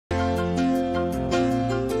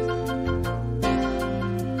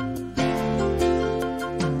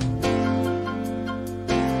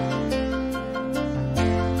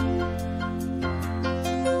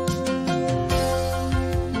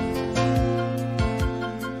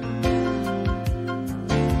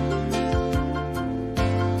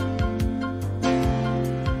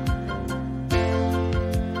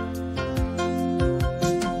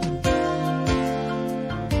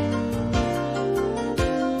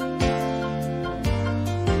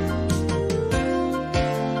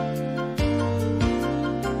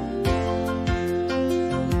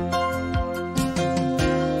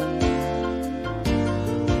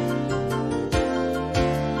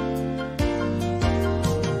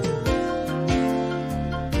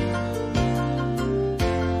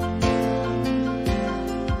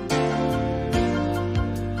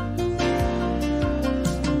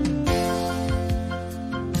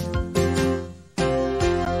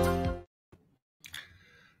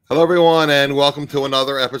Hello, everyone, and welcome to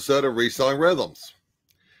another episode of Reselling Rhythms.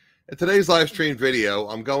 In today's live stream video,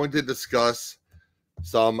 I'm going to discuss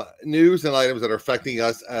some news and items that are affecting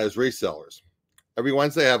us as resellers. Every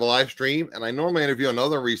Wednesday, I have a live stream, and I normally interview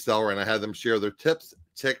another reseller, and I have them share their tips,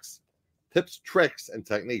 tricks, and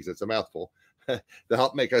techniques. It's a mouthful to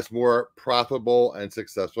help make us more profitable and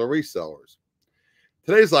successful resellers.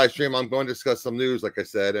 Today's live stream, I'm going to discuss some news, like I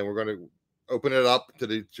said, and we're going to open it up to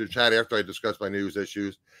the chat after I discuss my news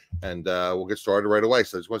issues, and we'll get started right away.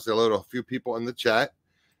 So I just want to say hello to a few people in the chat,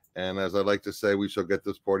 and as I like to say, we shall get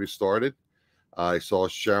this party started. I saw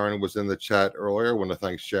Sharon was in the chat earlier. I want to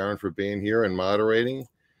thank Sharon for being here and moderating,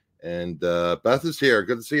 and Beth is here.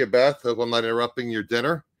 Good to see you, Beth. Hope I'm not interrupting your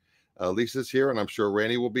dinner. Lisa's here, and I'm sure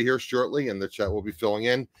Randy will be here shortly, and the chat will be filling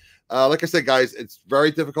in. Like I said, guys, it's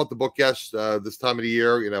very difficult to book guests this time of the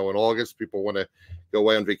year. You know, in August, people want to go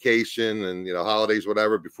away on vacation and, you know, holidays,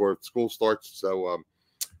 whatever, before school starts. So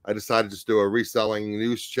I decided to just do a reselling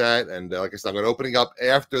news chat. And like I said, I'm going to opening up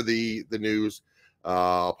after the news.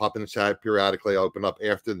 I'll pop in the chat periodically. I'll open up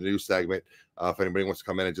after the news segment. If anybody wants to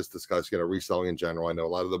come in and just discuss, you know, reselling in general. I know a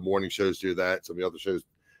lot of the morning shows do that. Some of the other shows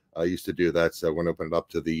used to do that. So we're going to open it up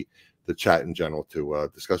to the chat in general to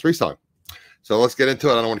discuss reselling. So let's get into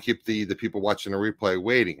it. I don't want to keep the people watching the replay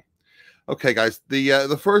waiting. Okay, guys,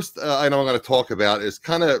 the first item I'm going to talk about is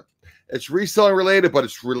it's reselling related, but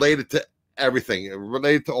it's related to everything,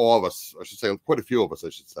 related to all of us. I should say quite a few of us, I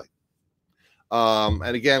should say.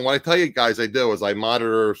 And again, what I tell you guys I do is I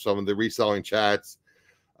monitor some of the reselling chats,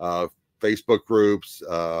 Facebook groups,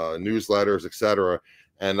 newsletters, etc.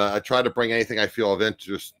 And I try to bring anything I feel of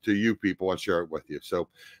interest to you people and share it with you. So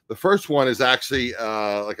the first one is actually,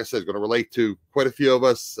 like I said, going to relate to quite a few of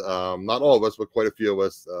us, not all of us, but quite a few of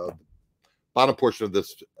us. Bottom portion of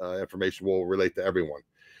this information will relate to everyone.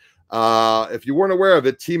 If you weren't aware of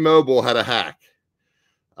it, T-Mobile had a hack.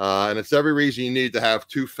 And it's every reason you need to have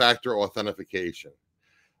two-factor authentication.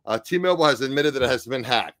 T-Mobile has admitted that it has been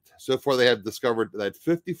hacked. So far, they have discovered that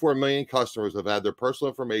 54 million customers have had their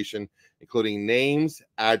personal information, including names,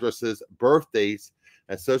 addresses, birth dates,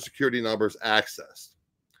 and social security numbers accessed.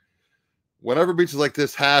 Whenever breaches like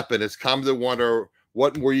this happen, it's common to wonder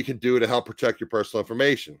what more you can do to help protect your personal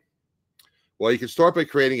information. Well, you can start by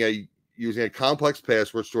using a complex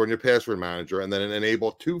password stored in your password manager, and then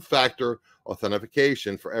enable two-factor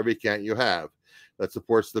authentication for every account you have. That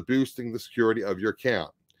supports boosting the security of your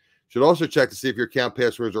account. You should also check to see if your account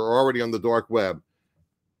passwords are already on the dark web.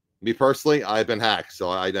 Me personally, I've been hacked, so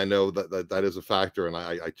I know that is a factor, and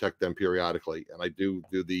I check them periodically, and I do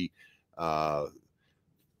the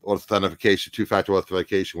authentication, two-factor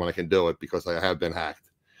authentication when I can do it, because I have been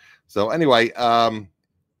hacked. So anyway,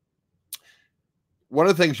 one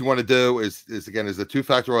of the things you want to do is the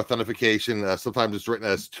two-factor authentication. Sometimes it's written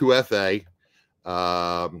as 2FA.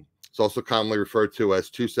 It's also commonly referred to as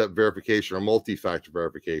two-step verification or multi-factor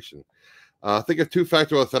verification. Think of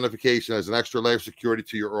two-factor authentication as an extra layer of security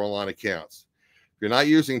to your online accounts. If you're not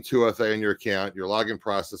using 2FA in your account, your login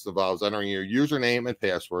process involves entering your username and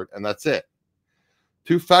password, and that's it.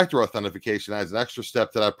 Two-factor authentication adds an extra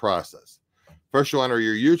step to that process. First, you'll enter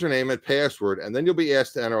your username and password, and then you'll be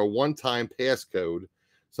asked to enter a one-time passcode,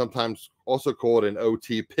 sometimes also called an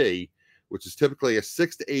OTP, which is typically a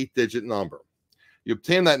 6 to 8 digit number. You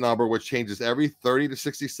obtain that number, which changes every 30 to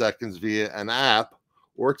 60 seconds via an app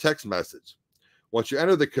or text message. Once you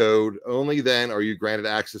enter the code, only then are you granted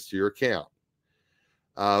access to your account.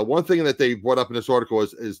 One thing that they brought up in this article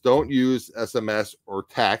is don't use SMS or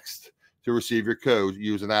text to receive your code.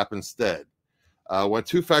 Use an app instead. When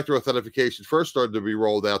two-factor authentication first started to be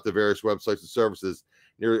rolled out to various websites and services,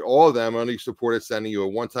 nearly all of them only supported sending you a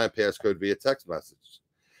one-time passcode via text message.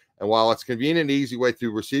 And while it's a convenient and easy way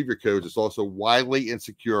to receive your codes, it's also widely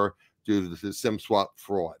insecure due to the SIM swap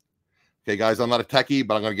fraud. Okay, guys, I'm not a techie,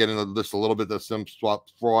 but I'm going to get into this a little bit, the SIM swap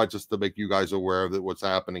fraud, just to make you guys aware of what's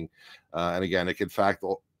happening. And again, it can affect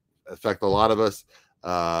a lot of us.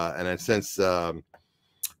 And then since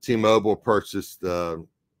T-Mobile purchased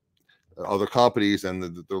other companies,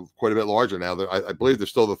 and they're quite a bit larger now. I believe they're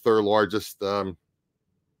still the third largest cell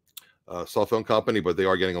phone company, but they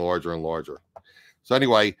are getting larger and larger. So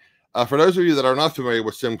anyway, for those of you that are not familiar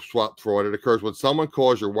with SIM swap fraud, it occurs when someone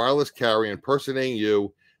calls your wireless carrier impersonating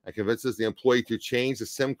you and convinces the employee to change the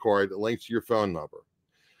SIM card linked to your phone number.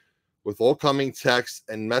 With all coming texts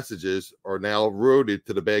and messages are now routed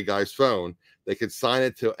to the bad guy's phone, they can sign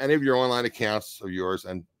it to any of your online accounts of yours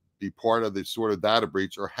and be part of the sort of data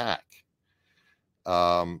breach or hack.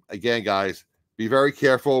 Again, guys, be very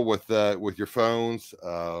careful with your phones,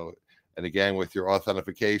 and again with your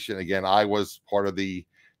authentication. Again, I was part of the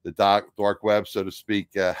dark web, so to speak,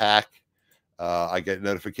 hack. I get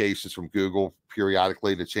notifications from Google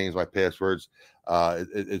periodically to change my passwords.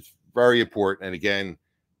 It's very important. And again,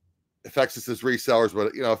 affects us as resellers,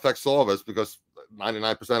 but affects all of us because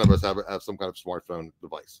 99% of us have some kind of smartphone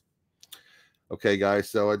device. Okay, guys.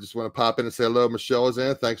 So I just want to pop in and say hello. Michelle is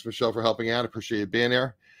in. Thanks, Michelle, for helping out. I appreciate you being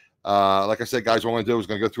here. Like I said, guys, what I'm going to do is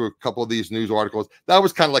going to go through a couple of these news articles. That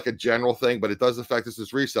was kind of like a general thing, but it does affect us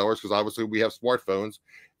as resellers because obviously we have smartphones.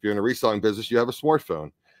 If you're in a reselling business, you have a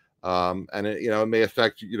smartphone, and it may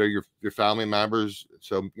affect your family members.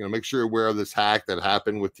 So make sure you're aware of this hack that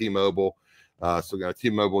happened with T-Mobile. So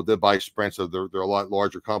T-Mobile did buy Sprint, so they're a lot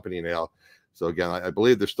larger company now. So again, I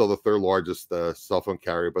believe they're still the third largest cell phone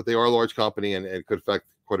carrier, but they are a large company and it could affect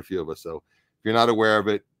quite a few of us. So if you're not aware of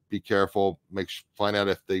it, be careful. Find out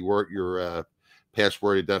if your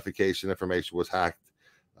password identification information was hacked.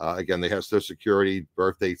 Again, they have Social Security,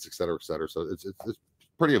 birth dates, et cetera, et cetera. So it's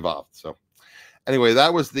pretty involved. So anyway,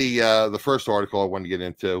 that was the first article I wanted to get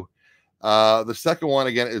into. The second one,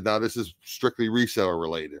 again, is now this is strictly reseller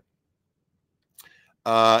related.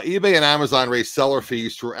 eBay and Amazon raise seller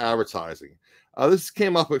fees through advertising. This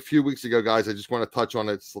came up a few weeks ago, guys. I just want to touch on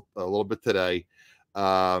it a little bit today.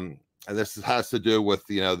 And this has to do with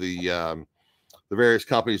the various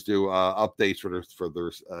companies do updates for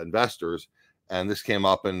their investors, and this came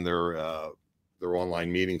up in their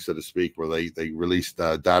online meeting, so to speak, where they released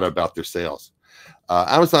data about their sales.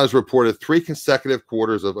 Amazon has reported 3 consecutive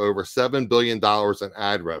quarters of over $7 billion in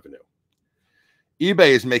ad revenue.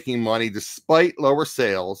 eBay is making money despite lower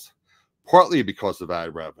sales, partly because of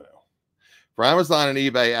ad revenue. For Amazon and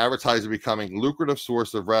eBay, advertising is becoming a lucrative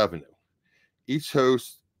source of revenue. Each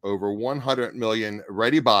hosts over 100 million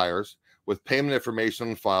ready buyers with payment information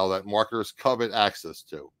on file that marketers covet access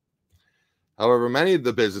to. However, many of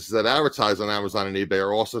the businesses that advertise on Amazon and eBay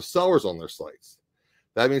are also sellers on their sites.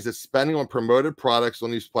 That means that spending on promoted products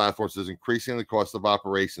on these platforms is increasing the cost of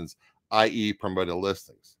operations, i.e. promoted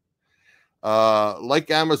listings.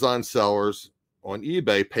 Like Amazon, sellers on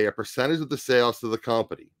eBay pay a percentage of the sales to the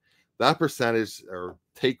company. That percentage, or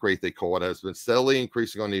take rate they call it, has been steadily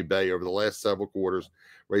increasing on eBay over the last several quarters,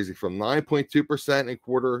 raising from 9.2% in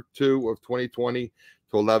quarter 2 of 2020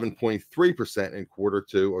 to 11.3% in quarter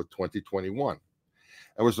 2 of 2021.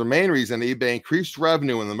 It was the main reason eBay increased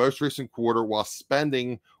revenue in the most recent quarter while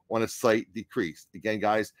spending on its site decreased. Again,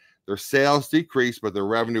 guys, their sales decreased, but their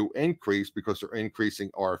revenue increased because they're increasing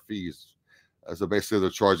our fees. So basically, they're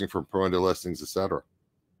charging for promoted listings, etc.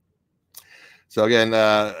 So again,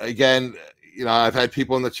 I've had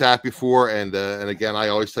people in the chat before, and again, I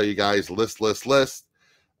always tell you guys, list.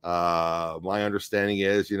 My understanding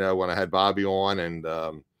is, when I had Bobby on,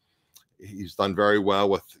 and he's done very well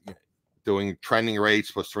with doing trending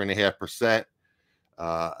rates plus 3.5%.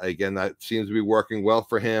 Again, that seems to be working well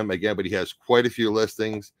for him. Again, but he has quite a few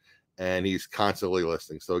listings, and he's constantly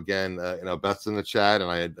listing. So again, Beth's in the chat, and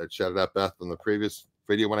I chatted up Beth in the previous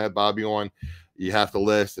video when I had Bobby on. You have to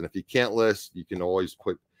list, and if you can't list, you can always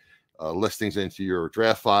put listings into your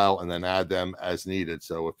draft file and then add them as needed.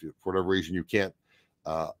 So if for whatever reason you can't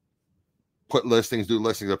do listings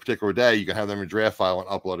a particular day, you can have them in your draft file and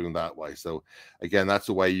upload them that way. So again, that's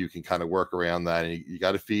the way you can kind of work around that. And you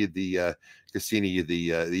got to feed the Cassini the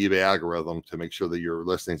eBay algorithm to make sure that your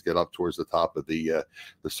listings get up towards the top of the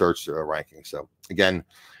search ranking. So again,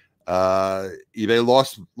 eBay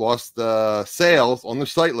lost sales on their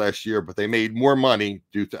site last year, but they made more money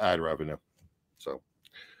due to ad revenue. So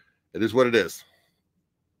it is what it is.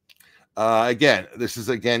 Again, this is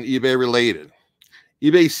eBay related.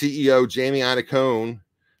 eBay CEO Jamie Iannone,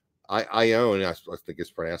 I think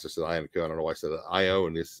it's pronounced. I said Iannone. I don't know why I said that.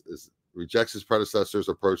 Iannone rejects his predecessor's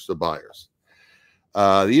approach to buyers.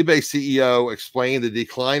 The eBay CEO explained the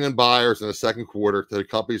decline in buyers in the second quarter to the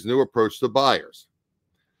company's new approach to buyers.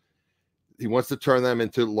 He wants to turn them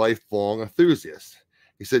into lifelong enthusiasts.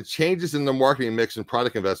 He said changes in the marketing mix and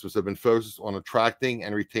product investments have been focused on attracting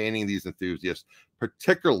and retaining these enthusiasts,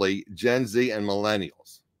 particularly Gen Z and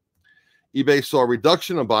millennials. eBay saw a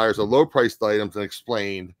reduction in buyers of low-priced items and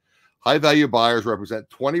explained high-value buyers represent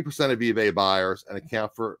 20% of eBay buyers and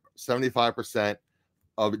account for 75%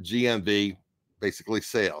 of GMV, basically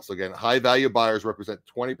sales. So again, high-value buyers represent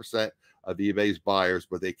 20% of eBay's buyers,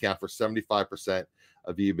 but they account for 75%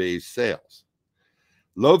 of eBay's sales.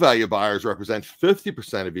 Low-value buyers represent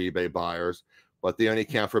 50% of eBay buyers, but they only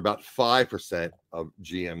account for about 5% of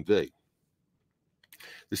GMV.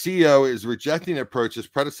 The CEO is rejecting the approach his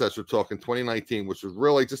predecessor took in 2019, which was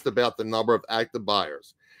really just about the number of active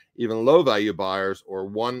buyers, even low-value buyers or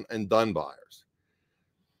one-and-done buyers.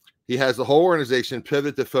 He has the whole organization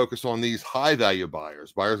pivot to focus on these high-value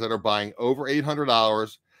buyers that are buying over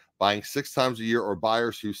 $800, buying 6 times a year, or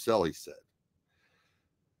buyers who sell, he said.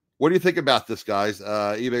 What do you think about this, guys?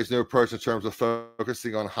 eBay's new approach in terms of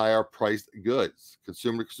focusing on higher priced goods,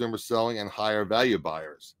 consumer selling, and higher value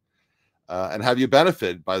buyers. And have you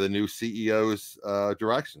benefited by the new CEO's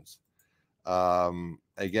directions?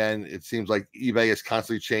 Again, it seems like eBay is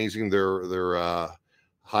constantly changing their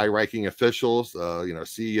high-ranking officials.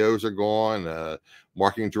 CEOs are gone,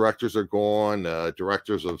 marketing directors are gone,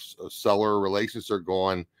 directors of seller relations are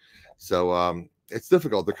gone. So it's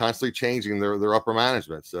difficult. They're constantly changing their upper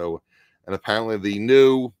management. So, and apparently the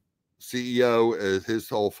new CEO, is his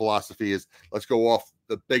whole philosophy is let's go off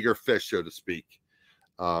the bigger fish, so to speak.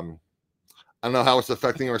 I don't know how it's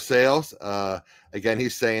affecting our sales. Again,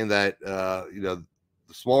 he's saying that the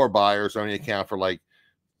smaller buyers only account for like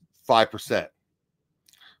 5%.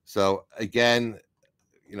 So again,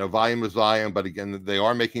 volume is volume, but again, they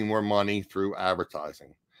are making more money through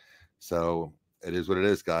advertising. So it is what it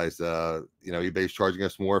is, guys. eBay's charging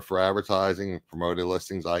us more for advertising, promoted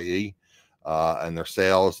listings, i.e., and their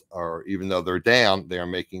sales are, even though they're down, they are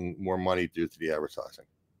making more money due to the advertising.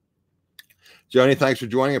 Joni, thanks for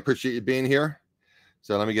joining. I appreciate you being here.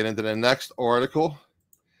 So let me get into the next article,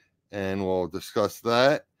 and we'll discuss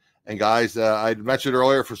that. And guys, I mentioned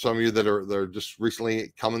earlier, for some of you that are just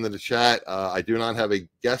recently coming to the chat, I do not have a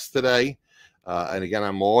guest today. And again,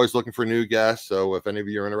 I'm always looking for new guests. So if any of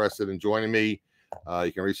you are interested in joining me,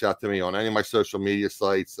 you can reach out to me on any of my social media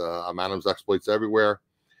sites. I'm AdamsExploits everywhere.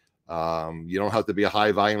 You don't have to be a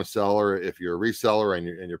high volume seller if you're a reseller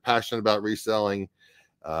and you're passionate about reselling,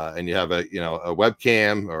 and you have a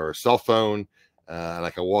webcam or a cell phone, and I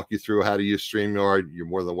can walk you through how to use StreamYard. You're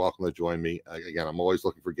more than welcome to join me. Again, I'm always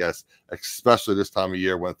looking for guests, especially this time of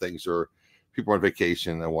year when people are on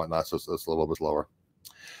vacation and whatnot, so it's a little bit slower.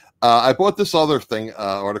 I bought this other thing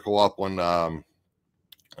article up on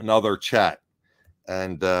another chat,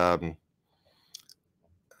 and I'm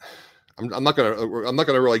not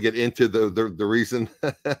gonna really get into the reason,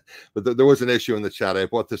 but there was an issue in the chat. I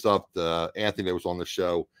brought this up to Anthony that was on the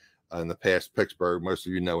show in the past, Pittsburgh. Most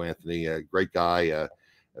of you know Anthony, a great guy, a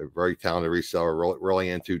very talented reseller, really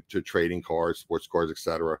into trading cars, sports cars,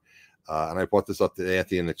 etc. And I brought this up to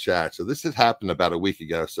Anthony in the chat. So this had happened about a week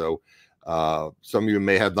ago. So some of you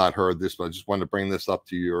may have not heard this, but I just wanted to bring this up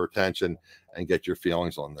to your attention and get your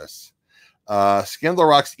feelings on this. Scandal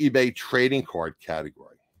rocks eBay trading card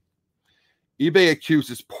category. eBay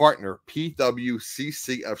accuses partner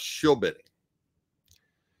PWCC of shill bidding.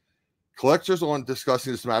 Collectors on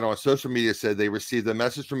discussing this matter on social media said they received a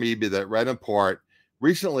message from eBay that read in part,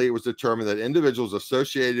 recently it was determined that individuals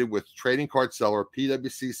associated with trading card seller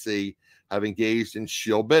PWCC have engaged in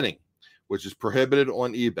shill bidding, which is prohibited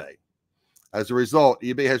on eBay. As a result,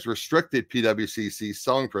 eBay has restricted PWCC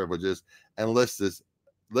selling privileges and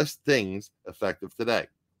listings effective today.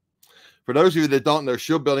 For those of you that don't know,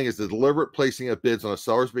 shill bidding is the deliberate placing of bids on a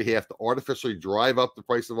seller's behalf to artificially drive up the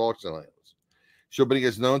price of auction items. Shill bidding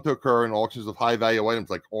is known to occur in auctions of high-value items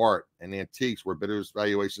like art and antiques, where bidders'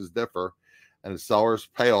 valuations differ and the seller's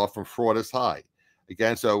payoff from fraud is high.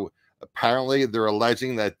 Again, so apparently they're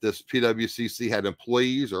alleging that this PWCC had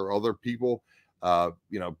employees or other people,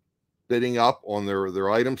 bidding up on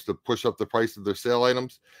their items to push up the price of their sale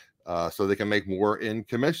items, so they can make more in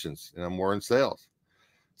commissions, more in sales.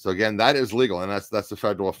 So again, that is legal, and that's a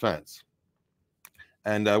federal offense.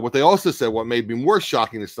 And what they also said, what may be more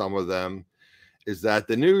shocking to some of them, is that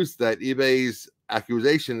the news that eBay's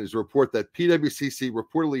accusation is a report that PWCC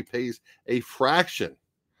reportedly pays a fraction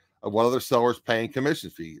of what other sellers pay in commission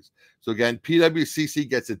fees. So again, PWCC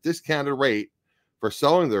gets a discounted rate for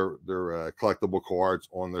selling their collectible cards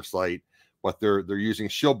on their site, but they're using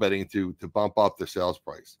shill bidding to bump up their sales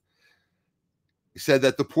price. He said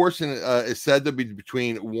that the portion is said to be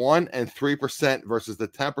between 1% and 3% versus the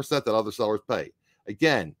 10% that other sellers pay.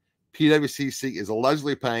 Again, PWCC is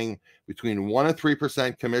allegedly paying between 1% and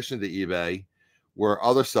 3% commission to eBay, where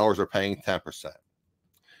other sellers are paying 10%.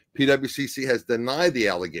 PWCC has denied the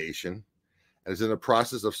allegation and is in the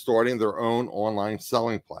process of starting their own online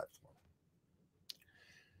selling platform.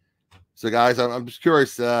 So, guys, I'm just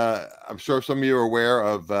curious. I'm sure some of you are aware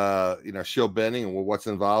of shill bidding and what's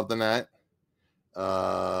involved in that.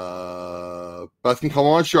 Beth can come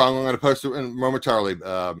on. Sure, I'm going to post it momentarily.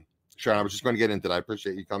 Sharon, I was just going to get into that. I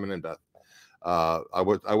appreciate you coming in, Beth. I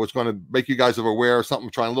was going to make you guys aware of something,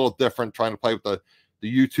 trying a little different, trying to play with the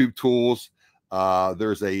YouTube tools.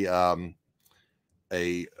 There's a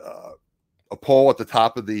poll at the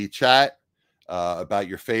top of the chat about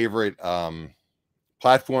your favorite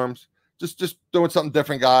platforms. Just doing something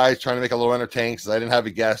different, guys. Trying to make it a little entertaining because I didn't have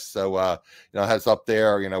a guest. So heads up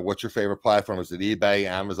there. What's your favorite platform? Is it eBay,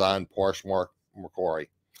 Amazon, Porsche, Mercari?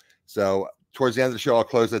 So towards the end of the show, I'll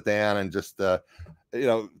close it down and just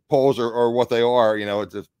polls or what they are.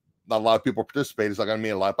 It's just not a lot of people participate. It's not going to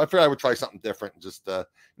mean a lot. But I figured I would try something different and just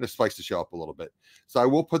spice the show up a little bit. So I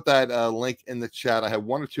will put that link in the chat. I have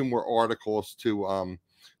 1 or 2 more articles to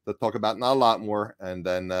talk about, not a lot more. And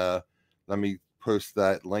then let me post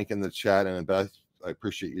that link in the chat. And Beth, I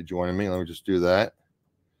appreciate you joining me. Let me just do that.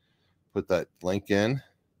 Put that link into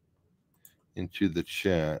the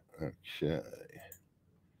chat. Okay.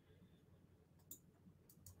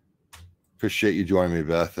 Appreciate you joining me,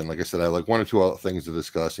 Beth. And like I said, I like 1 or 2 other things to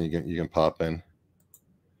discuss, and you can pop in.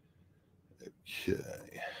 Okay.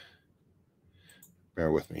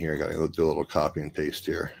 Bear with me here. I got to do a little copy and paste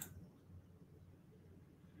here.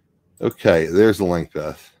 Okay, there's the link,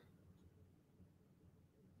 Beth.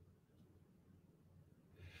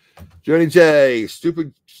 Johnny J,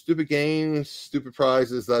 stupid games, stupid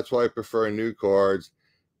prizes. That's why I prefer new cards.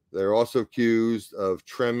 They're also accused of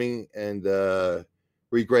trimming and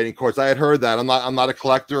regrading cards. I had heard that. I'm not a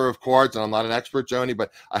collector of cards, and I'm not an expert, Joni,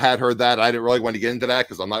 but I had heard that. I didn't really want to get into that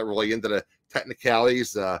because I'm not really into the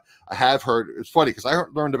technicalities. I have heard. It's funny because I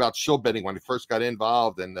learned about shill bidding when I first got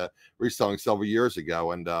involved in reselling several years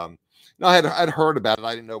ago, and I'd heard about it.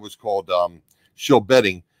 I didn't know it was called shill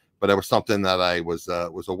bidding, but it was something that I was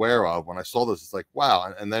aware of. When I saw this, it's like,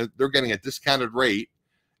 wow, and they're getting a discounted rate,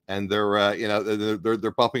 and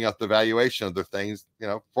they're bumping up the valuation of their things,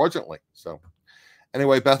 fraudulently. So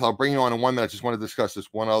anyway, Beth, I'll bring you on in 1 minute. I just want to discuss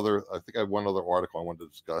this one other. I think I have one other article I wanted to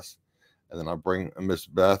discuss, and then I'll bring Miss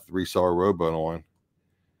Beth Reseller Robot on.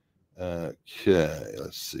 Okay,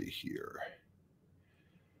 let's see here.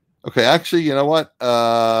 Okay, actually, you know what?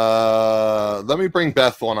 Let me bring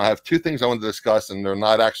Beth on. I have 2 things I want to discuss, and they're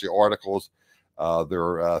not actually articles.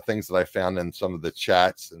 They're things that I found in some of the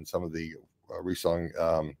chats and some of the reselling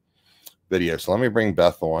videos. So let me bring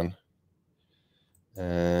Beth on,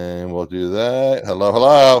 and we'll do that.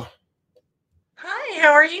 Hello. Hi,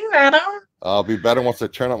 how are you, Adam? I'll be better once I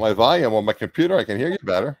turn up my volume on my computer. I can hear you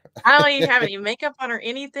better. I don't even have any makeup on or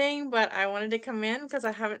anything, but I wanted to come in because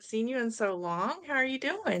I haven't seen you in so long. How are you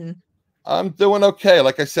doing? I'm doing okay.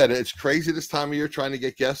 Like I said, it's crazy this time of year trying to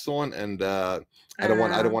get guests on, and I don't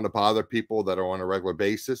want to bother people that are on a regular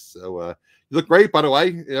basis. So you look great, by the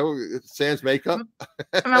way. Sans makeup.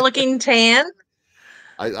 Am I looking tan?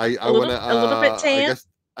 I a want a little bit tan.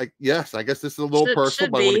 Yes, I guess this is a little personal,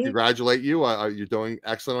 Should but I want to be. congratulate you. You're doing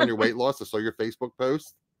excellent on your weight loss. I saw your Facebook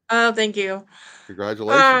post. Oh, thank you.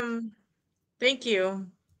 Congratulations. Thank you.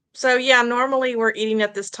 So yeah, normally we're eating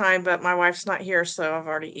at this time, but my wife's not here, so I've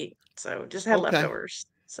already eaten. So just had leftovers.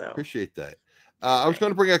 So appreciate that. I was going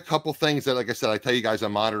to bring a couple things that, like I said, I tell you guys, I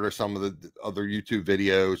monitor some of the other YouTube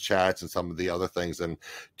videos, chats, and some of the other things. And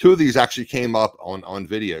 2 of these actually came up on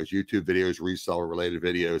videos, YouTube videos, reseller related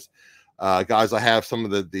videos. Guys, I have some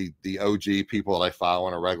of the OG people that I follow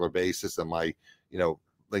on a regular basis, and my,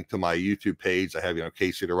 link to my YouTube page. I have,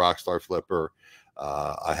 Casey the Rockstar Flipper.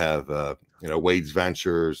 I have, Wade's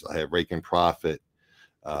Ventures. I have Rake and Profit.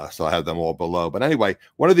 So I have them all below. But anyway,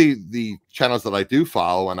 one of the channels that I do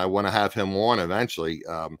follow, and I want to have him on eventually,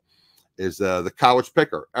 is the College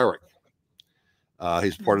Picker, Eric.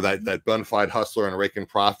 He's part of that Bonafide Hustler and Rake and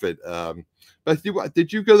Profit. But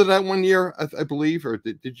did you go to that 1 year, I believe, or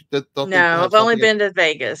did you? No, I've only been to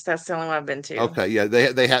Vegas. That's the only one I've been to. Okay, yeah,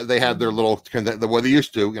 they have their little, the way they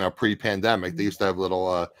used to, pre-pandemic, they used to have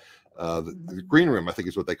little the green room, I think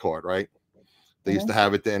is what they call it, right? They used to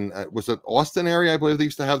have it in, was it Austin area? I believe they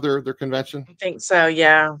used to have their convention. I think so,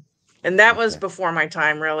 yeah. And that was before my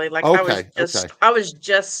time, really. Like I was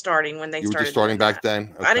just starting when they started. You were just starting back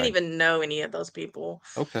then. I didn't even know any of those people.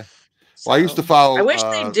 Okay. Well, I used to follow. I wish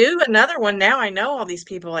they do another one now. I know all these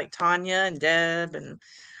people like Tanya and Deb, and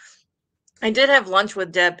I did have lunch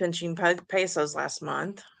with Deb pinching pesos last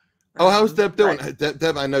month. Oh, how's Deb doing?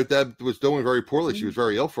 Deb, I know Deb was doing very poorly. She was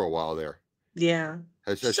very ill for a while there. Yeah.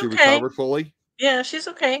 Has she recovered fully? Yeah, she's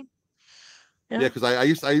okay. Yeah, because I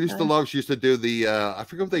used to love. She used to do the I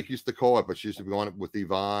forget what they used to call it, but she used to be on it with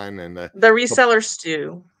Yvonne and the reseller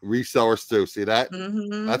stew. Reseller stew. See that?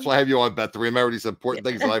 That's why I have you on, Beth, to remember these important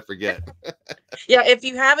things that I forget. Yeah, if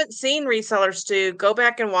you haven't seen Reseller Stew, go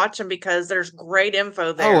back and watch them because there's great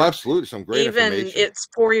info there. Oh, absolutely, some great information. It's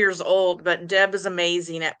 4 years old, but Deb is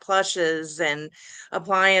amazing at plushes and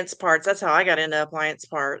appliance parts. That's how I got into appliance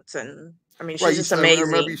parts, and I mean, she's just amazing. I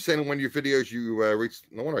remember you saying in one of your videos you reached.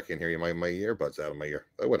 No wonder I can't hear you. My earbuds out of my ear.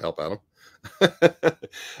 That would help, Adam.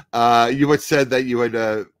 You had said that you had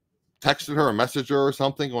texted her or messaged her or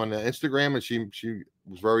something on Instagram, and she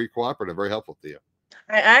was very cooperative, very helpful to you.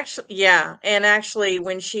 Actually,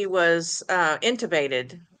 when she was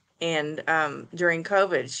intubated And during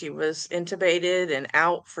COVID, she was intubated and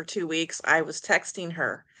out for 2 weeks. I was texting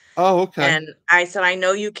her Oh, okay. and I said, "I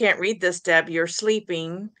know you can't read this, Deb, you're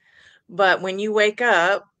sleeping, but when you wake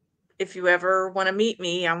up, if you ever want to meet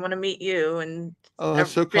me, I want to meet you." And Oh,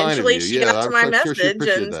 that's so kind of eventually you. she Yeah, got to I'm my sure she message,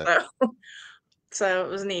 appreciated and that. so it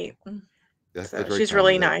was neat. That's So very she's kind of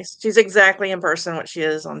really you. nice. She's exactly in person what she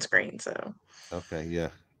is on screen. So Okay, yeah.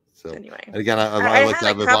 So, anyway, and again, I I like had to a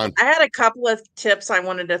have couple. Yvonne. I had a couple of tips I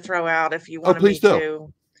wanted to throw out if you Oh, wanted me please do.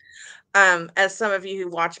 to. As some of you who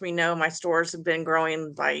watch me know, my stores have been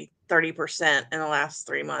growing by 30% in the last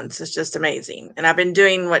 3 months. It's just amazing. And I've been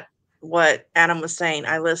doing what Adam was saying.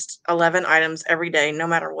 I list 11 items every day, no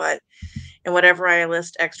matter what. And whatever I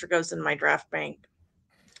list extra goes in my draft bank.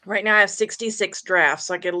 Right now I have 66 drafts.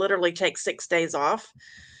 So I could literally take 6 days off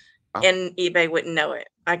Wow. and eBay wouldn't know it.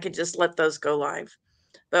 I could just let those go live.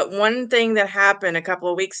 But one thing that happened a couple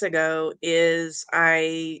of weeks ago is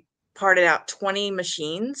I parted out 20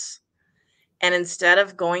 machines. And instead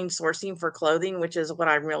of going sourcing for clothing, which is what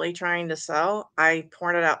I'm really trying to sell, I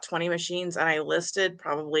pointed out 20 machines and I listed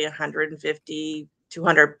probably 150,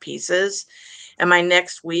 200 pieces. And my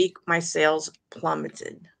next week, my sales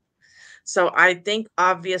plummeted. So I think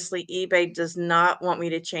obviously eBay does not want me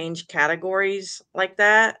to change categories like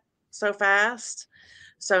that so fast.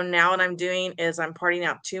 So now what I'm doing is I'm parting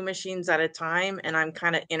out 2 machines at a time and I'm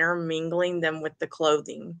kind of intermingling them with the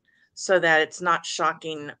clothing so that it's not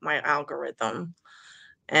shocking my algorithm.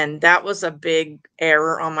 And that was a big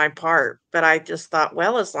error on my part, but I just thought,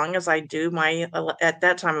 well, as long as I do my at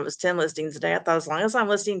that time it was 10 listings a day. I thought as long as I'm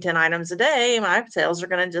listing 10 items a day, my sales are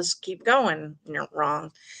going to just keep going. You're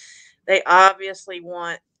wrong. They obviously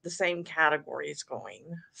want the same categories going.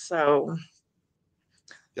 So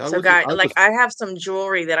Yeah, so guy I like was. I have some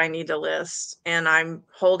jewelry that I need to list and I'm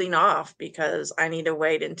holding off because I need to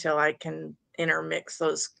wait until I can intermix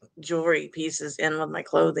those jewelry pieces in with my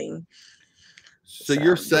clothing. So So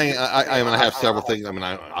you're saying I mean I have several things. I mean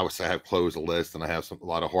I obviously I have clothes a list and I have a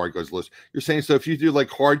lot of hard goods list. You're saying so if you do like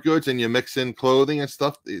hard goods and you mix in clothing and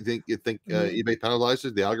stuff, you think Mhm. eBay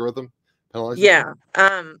penalizes the algorithm penalizes you? Yeah,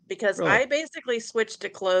 because Really? I basically switched to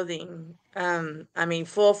clothing. I mean,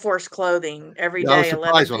 full force clothing every Yeah, I was day,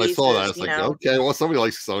 surprised 11 when I saw that. pieces, It's like okay, well somebody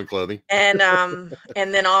likes selling clothing. and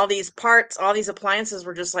then all these parts, all these appliances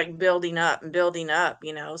were just like building up and building up.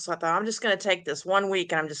 So I thought I'm just going to take this 1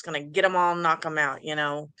 week and I'm just going to get them all, knock them out.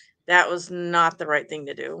 That was not the right thing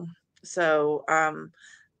to do. So,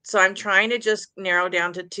 so I'm trying to just narrow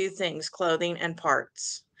down to 2 things, clothing and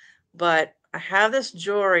parts. But I have this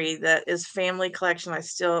jewelry that is family collection.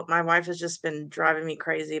 My wife has just been driving me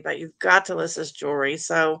crazy, but you've got to list this jewelry.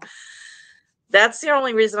 So that's the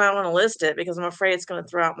only reason I want to list it because I'm afraid it's going to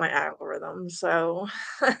throw out my algorithm. So,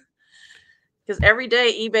 because every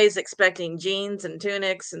day eBay's expecting jeans and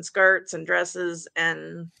tunics and skirts and dresses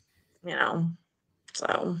you know,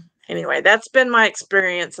 so anyway, that's been my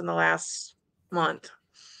experience in the last month.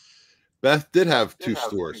 Beth did have 2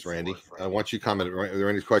 stores, Randy. Once you commented, are there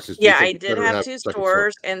any questions? Do you Yeah, think I it's did better to have have 2 a second store?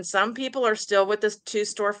 stores, and some people are still with this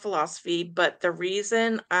 2-store philosophy, but the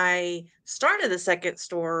reason I started the second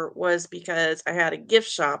store was because I had a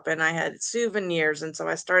gift shop and I had souvenirs, and so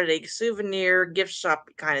I started a souvenir gift shop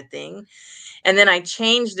kind of thing, and then I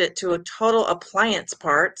changed it to a total appliance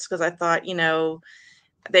parts because I thought,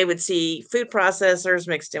 they would see food processors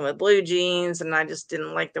mixed in with blue jeans, and I just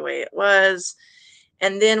didn't like the way it was.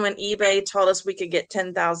 And then when eBay told us we could get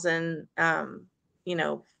 10,000, you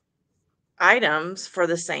know, items for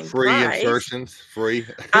the same Free price, insertions, free.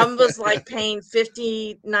 I was like paying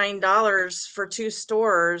 $59 for 2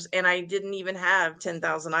 stores, and I didn't even have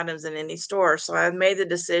 10,000 items in any store. So I made the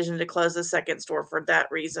decision to close the second store for that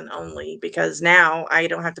reason only, because now I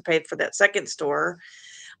don't have to pay for that second store.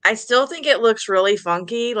 I still think it looks really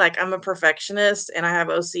funky. Like I'm a perfectionist and I have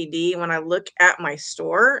OCD. When I look at my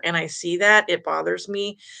store and I see that, it bothers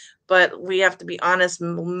me. But we have to be honest,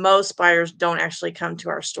 most buyers don't actually come to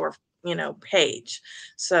our store, page.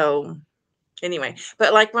 So anyway,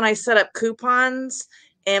 but like when I set up coupons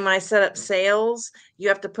and when I set up sales, you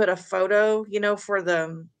have to put a photo,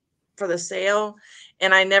 for the sale.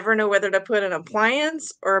 And I never know whether to put an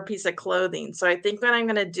appliance or a piece of clothing. So I think what I'm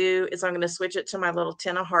going to do is I'm going to switch it to my little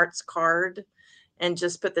 10 of hearts card and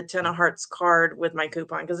just put the 10 of hearts card with my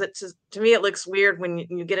coupon. Cause it's just, to me, it looks weird when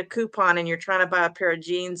you get a coupon and you're trying to buy a pair of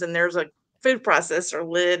jeans and there's a food processor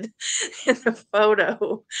lid in the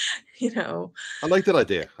photo, you know. I like that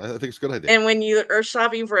idea. I think it's a good idea. And when you are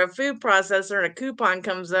shopping for a food processor and a coupon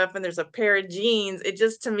comes up and there's a pair of jeans, it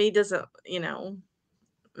just to me doesn't,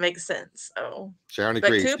 make sense. So, Sharon but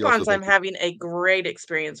agrees. She also coupons, I'm thinks having a great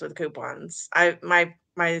experience with coupons.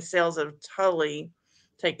 My sales have totally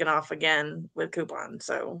taken off again with coupons.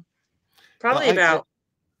 So Well, probably about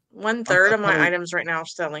I'm 1/3 of my trying to, items right now are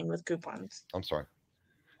selling with coupons. I'm sorry.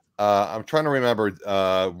 I'm trying to remember.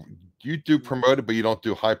 You do promoted, but you don't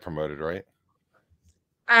do high promoted, right?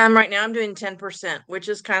 Right now I'm doing 10%, which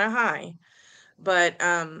is kind of high. But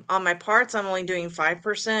on my parts, I'm only doing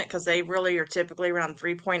 5% because they really are typically around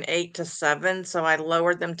 3.8 to 7. So I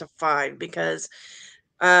lowered them to 5 because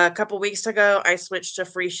a couple weeks ago I switched to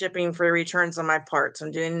free shipping for returns on my parts.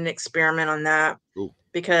 I'm doing an experiment on that Ooh.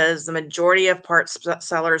 because the majority of parts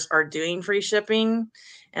sellers are doing free shipping,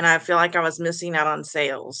 and I feel like I was missing out on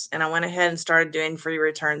sales. And I went ahead and started doing free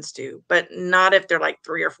returns too, but not if they're like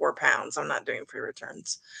 3 or 4 pounds. I'm not doing free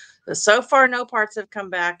returns. So far, no parts have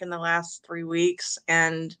come back in the last 3 weeks,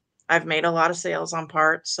 and I've made a lot of sales on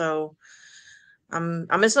parts. So I'm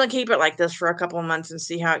just gonna keep it like this for a couple of months and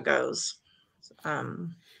see how it goes.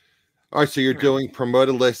 Um, All right, so you're you know, doing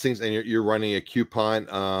promoted listings and you're running a coupon.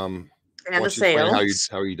 Why and a don't you explain sales.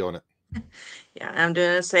 how are you doing it? Yeah, I'm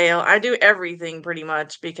doing a sale. I do everything pretty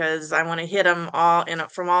much because I want to hit them all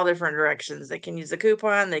from all different directions. They can use a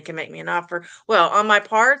coupon, they can make me an offer. Well, on my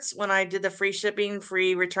parts, when I did the free shipping,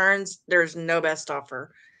 free returns, there's no best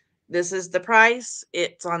offer. This is the price,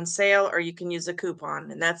 it's on sale, or you can use a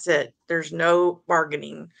coupon, and that's it. There's no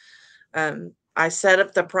bargaining. I set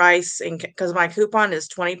up the price because my coupon is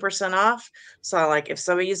 20% off. So like if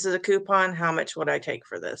somebody uses a coupon, how much would I take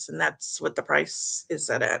for this? And that's what the price is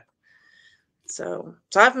set at. So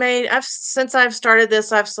I've since I've started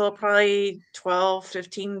this, I've sold probably 12,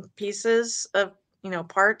 15 pieces of,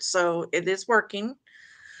 parts. So it is working.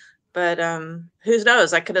 But who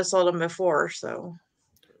knows? I could have sold them before. So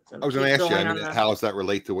I was going to keep ask you. I going mean, on the how does that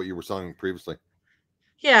relate to what you were selling previously?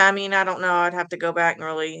 Yeah, I mean, I don't know. I'd have to go back and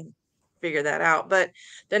really figure that out. But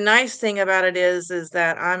the nice thing about it is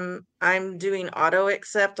that I'm doing auto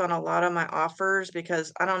accept on a lot of my offers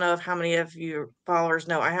because I don't know if how many of you followers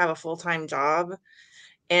know I have a full-time job,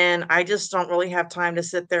 and I just don't really have time to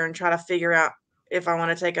sit there and try to figure out if I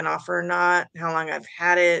want to take an offer or not, how long I've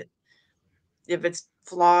had it, if it's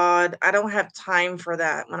flawed. I don't have time for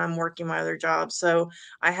that when I'm working my other job. So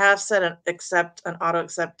I have set an auto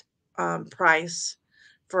accept price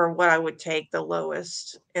for what I would take the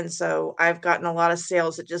lowest. And so I've gotten a lot of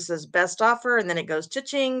sales that just says best offer and then it goes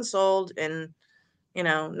cha-ching, sold. And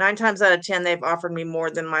 9 times out of 10, they've offered me more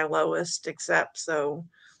than my lowest accept. So,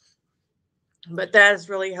 but that has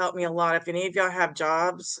really helped me a lot. If any of y'all have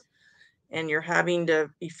jobs and you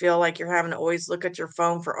feel like you're having to always look at your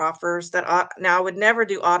phone for offers now I would never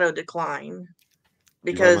do auto decline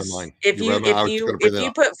You read my because mind. You read my. I was just going to bring if that you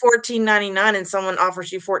up. put 14.99 and someone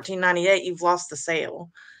offers you 14.98, you've lost the sale.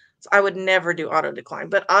 So I would never do auto decline,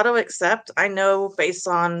 but auto accept, I know based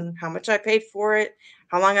on how much I paid for it,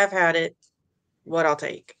 how long I've had it, what I'll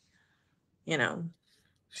take, you know.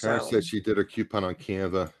 Sharon So said she did her coupon on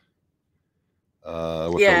Canva with the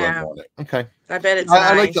logo yeah, on it. Okay. I bet it's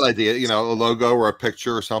I like that nice. idea. You know, a logo or a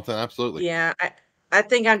picture or something. Absolutely. Yeah, I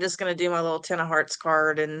think I'm just gonna do my little 10 of hearts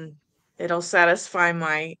card and it'll satisfy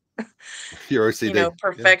my, Your OCD. Yeah.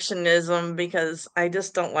 perfectionism because I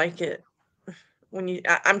just don't like it.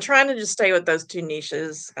 I'm trying to just stay with those 2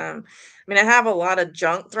 niches. I mean, I have a lot of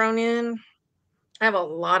junk thrown in. I have a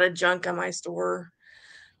lot of junk in my store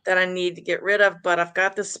that I need to get rid of, but I've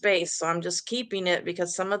got the space, so I'm just keeping it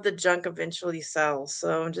because some of the junk eventually sells.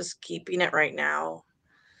 So I'm just keeping it right now.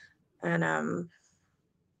 And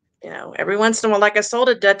every once in a while, like I sold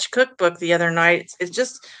a Dutch cookbook the other night. It's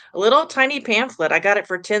just a little tiny pamphlet. I got it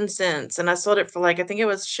for 10 cents and I sold it for like, I think it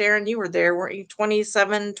was Sharon, you were there, weren't you?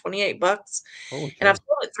 27, $28. Holy And I've cow.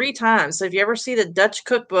 sold it 3 times. So if you ever see the Dutch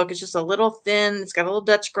cookbook, it's just a little thin, it's got a little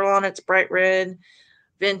Dutch girl on it, it's bright red,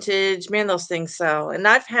 vintage. Man, those things sell. And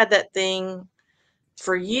I've had that thing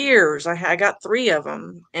for years. I got 3 of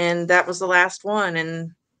them, and that was the last one.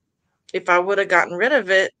 And if I would have gotten rid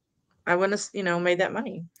of it, I wouldn't have, made that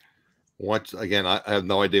money. Once again, I have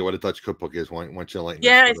no idea what a Dutch cookbook is. Once you enlighten us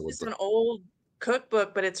Yeah, with it's it. just an old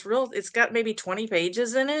cookbook, but it's got maybe 20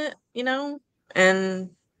 pages in it, and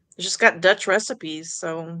it's just got Dutch recipes.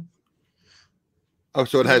 So Oh,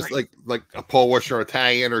 so it I'm has like, like a Polish or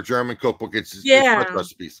Italian or German cookbook. It's Dutch yeah,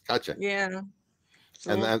 recipes. Gotcha. yeah. It's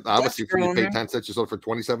a And little then Dutch obviously for girl you in paid there. 10 cents, you sold for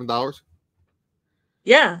 $27.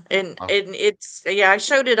 Yeah, and Wow. and it's yeah, I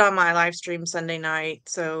showed it on my live stream Sunday night.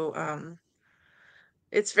 So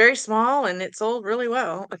it's very small and it sold really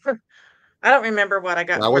well. I don't remember what I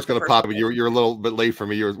got I for was it the going to first pop it. time. You're a little bit late for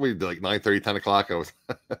me. We did like 9:30, 10 o'clock. I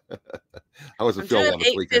wasn't I'm feeling doing well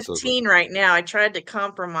this weekend, so it's 8:15 right now. I tried to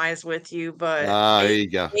compromise with you, but there 8 you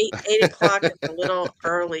go. 8 o'clock is a little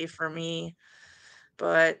early for me.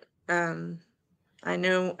 But I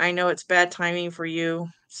know it's bad timing for you,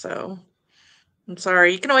 so I'm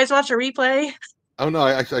sorry. You can always watch a replay. Oh no,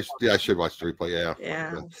 yeah, I should watch the replay. Yeah.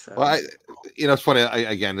 Yeah, Yeah. Well, so it's funny.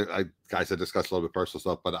 Guys, I discussed a little bit personal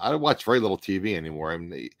stuff, but I watch very little TV anymore.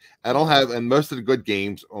 I don't mhm, have, and most of the good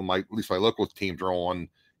games on at least my local teams are on,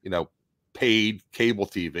 you know, paid cable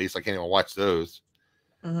TV, so I can't even watch those.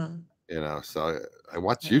 mhm, So I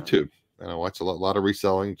watch yeah. YouTube, and I watch a lot of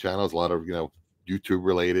reselling channels, a lot of YouTube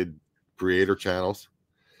related creator channels.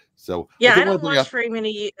 So I Yeah, did I want don't to bring watch up. very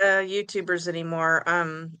many, YouTubers anymore.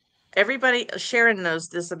 Everybody Sharon knows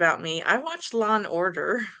this about me. I watch Law& and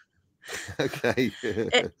Order. Okay,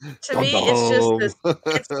 It to dum me, it's just dum. this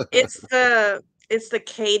it's the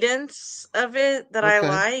cadence of it that I Okay,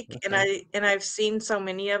 like, and okay. I've seen so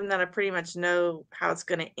many of them that I pretty much know how it's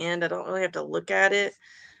gonna end. I don't really have to look at it,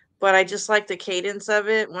 but I just like the cadence of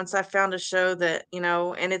it. Once I found a show that,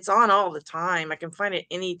 and it's on all the time. I can find it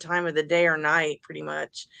any time of the day or night pretty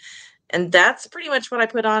much. And that's pretty much what I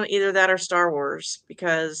put on, either that or Star Wars,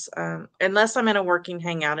 because, unless I'm in a working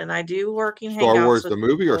hangout, and I do working Star hangouts Wars with the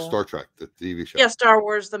movie or people. Star Trek the TV show? Yeah, Star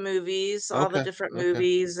Wars, the movies, all the Okay, different okay.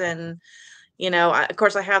 movies, and, of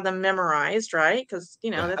course, I have them memorized, right? Because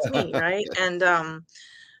that's me, right? And,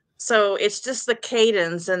 so it's just the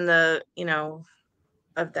cadence and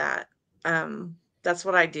of that. That's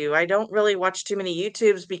what I do. I don't really watch too many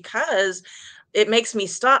YouTubes because it makes me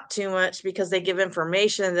stop too much because they give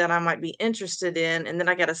information that I might be interested in, and then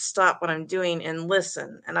I gotta stop what I'm doing and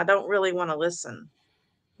listen, and I don't really wanna listen.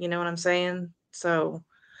 You know what I'm saying? So,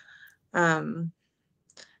 um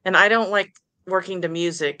and I don't like working to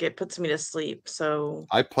music, it puts me to sleep, so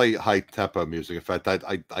I play high tempo music. In fact, I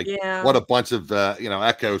yeah. bought a bunch of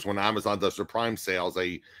Echoes when Amazon does their Prime sales.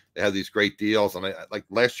 They have these great deals, and like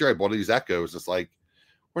last year I bought these Echoes. It's like,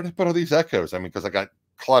 where did I put all these Echoes? I mean, because I got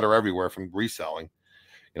clutter everywhere from reselling.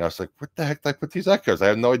 It's like, what the heck did I put these Echoes? I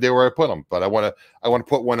have no idea where I put them, but I want to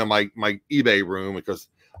put one in my eBay room because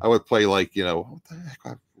I would play like what the heck?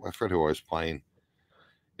 I forget who I was playing.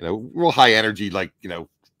 Real high energy, like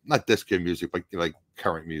not disco music, but like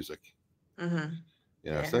current music. Mhm.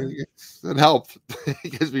 So Yeah. it helped.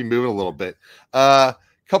 It gets me moving a little bit.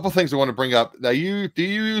 Couple things I want to bring up. Now, do you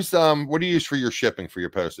use what do you use for your shipping for your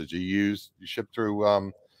postage? You ship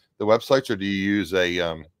through the websites, or do you use a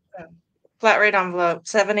Yeah. Flat rate envelope,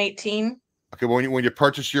 718. okay, when you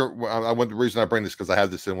purchase I want the reason I bring this because I have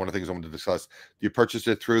this in one of the things I wanted to discuss. Do you purchase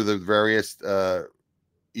it through the various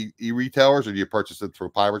retailers, or do you purchase it through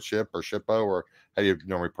Pirate Ship or ShipPro, or how do you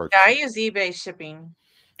normally Yeah, purchase I it? use eBay shipping.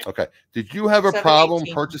 Okay. Did you have a problem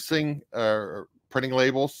 718. purchasing printing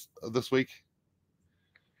labels this week?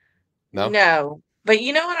 No. No. But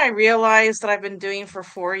you know what I realized that I've been doing for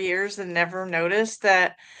 4 years and never noticed?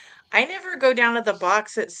 That I never go down to the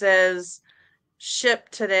box that says ship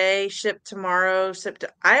today, ship tomorrow,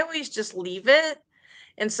 I always just leave it.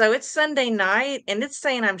 And so it's Sunday night and it's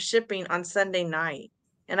saying I'm shipping on Sunday night.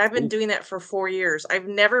 And I've been Ooh, doing that for 4 years. I've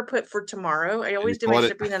never put for tomorrow. I and you always do my caught it.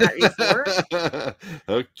 shipping the night before. It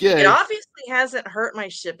Okay. obviously hasn't hurt my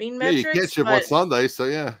shipping Yeah, you can't metrics, ship on but Sunday, so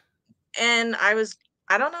yeah. and I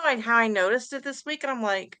don't know how I noticed it this week, and I'm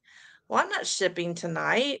like, "Well, I'm not shipping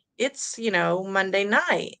tonight. It's, Monday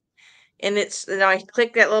night." And I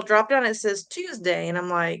click that little drop down, it says Tuesday, and I'm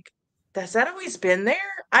like, "Has that always been there?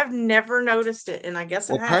 I've never noticed it, and I guess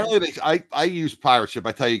it Well, has." apparently I use pirate ship.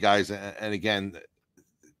 I tell you guys, and again,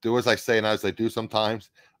 do as I say and as I do sometimes.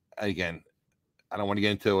 Again, I don't want to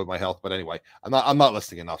get into it with my health, but anyway, I'm not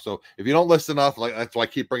listing enough. So if you don't list enough, like that's why I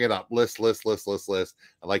keep bringing it up. List, list, list, list, list.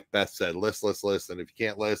 And like Beth said, list, list, list. And if you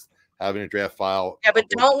can't list, having a draft file. Yeah, but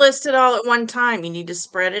don't list it all at one time. You need to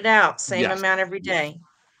spread it out, same Yes, amount every yes. day.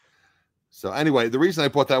 So anyway, the reason I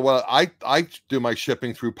put that, well, I do my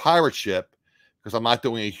shipping through Pirate Ship because I'm not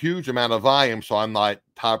doing a huge amount of volume, so I'm not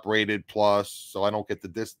top rated plus, so I don't get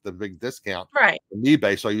the big discount Right, from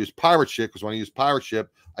eBay. So I use Pirate Ship because when I use Pirate Ship,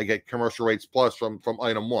 I get commercial rates plus from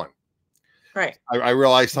item one. right. I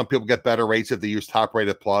realize some people get better rates if they use top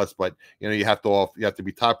rated plus, but you have to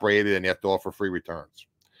be top rated and you have to offer free returns,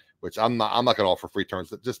 which I'm not going to offer free returns.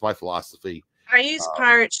 That's just my philosophy. I use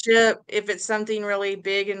Pirate Ship if it's something really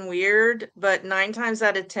big and weird, but 9 times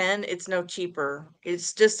out of 10, it's no cheaper.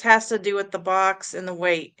 It's just has to do with the box and the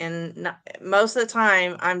weight, and most of the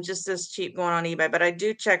time, I'm just as cheap going on eBay, but I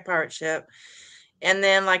do check Pirate Ship. And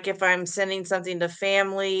then, like, if I'm sending something to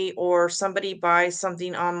family or somebody buys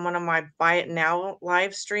something on one of my Buy It Now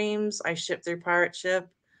live streams, I ship through Pirate Ship.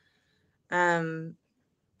 Um,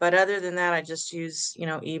 but other than that, I just use,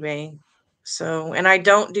 eBay. So, and I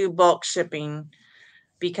don't do bulk shipping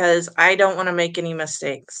because I don't wanna make any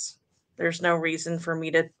mistakes. There's no reason for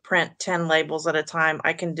me to print 10 labels at a time.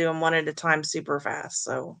 I can do them one at a time super fast.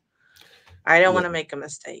 So I don't Yeah. want to make a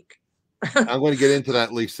mistake. I'm going to get into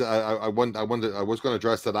that, Lisa. I was going to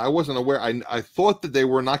address that. I wasn't aware. I thought that they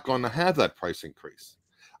were not going to have that price increase.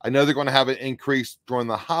 I know they're going to have an increase during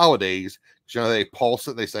the holidays. You know, they pulse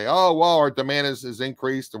it. They say, "Oh, well, our demand is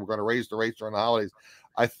increased, and we're going to raise the rates during the holidays."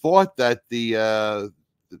 I thought that the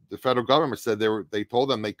federal government said they told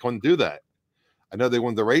them they couldn't do that. I know they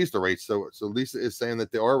wanted to raise the rates, so Lisa is saying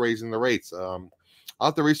that they are raising the rates. I'll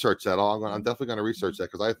have to research that. I'm definitely going to research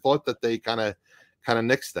that because I thought that they kind of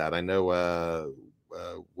nixed that. I know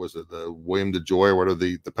was it William DeJoy or whatever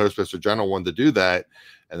the Postmaster General wanted to do that,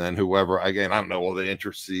 and then whoever, again, I don't know all the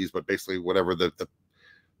intricacies, but basically whatever the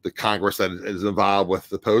Congress that is involved with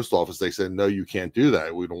the post office, they said no, you can't do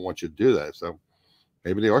that. We don't want you to do that. So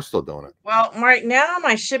maybe they are still doing it. Well, right now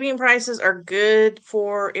my shipping prices are good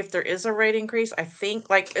for if there is a rate increase. I think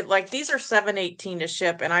like these are $7.18 to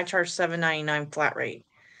ship, and I charge $7.99 flat rate.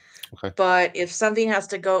 Okay. But if something has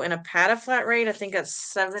to go in a pad of flat rate, I think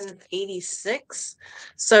that's $7.86.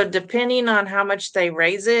 So depending on how much they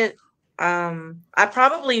raise it, I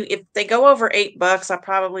probably, if they go over $8, I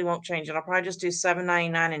probably won't change it. I'll probably just do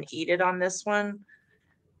 $7.99 and eat it on this one.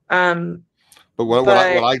 But But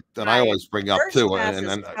I my always bring up first too, class and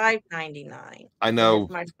is then $5.99. I And if know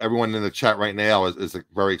my everyone in the chat right now is a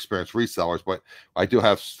very experienced resellers, but I do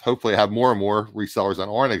have, hopefully I have more and more resellers that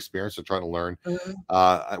aren't experienced and trying to learn.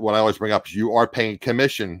 What I always bring up is you are paying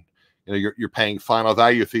commission. You know, you're paying final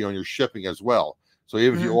value fee on your shipping as well. So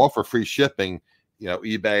even if you offer free shipping, you know,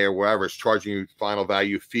 eBay or wherever is charging you final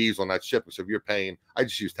value fees on that shipping. So if you're paying, I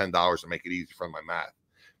just use $10 to make it easy for my math.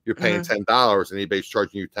 You're paying $10 and eBay's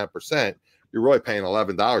charging you 10%. You're really paying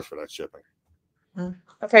 $11 for that shipping.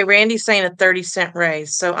 Okay, Randy's saying a 30-cent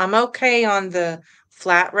raise. So I'm okay on the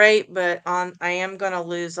flat rate, but I am going to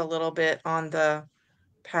lose a little bit on the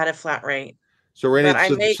padded flat rate. So But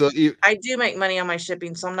Randy, I do make money on my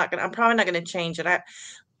shipping, so I'm probably not going to change it.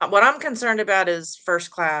 What I'm concerned about is first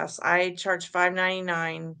class. I charge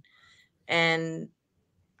 $5.99, and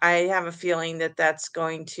I have a feeling that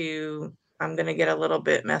I'm going to get a little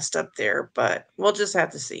bit messed up there, but we'll just have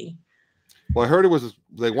to see. well, I heard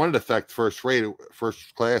they wanted to affect first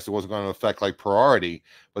class. It wasn't going to affect like priority.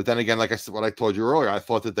 But then again, like I said, what I told you earlier, I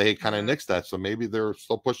thought that they had kind of nixed that. So maybe they're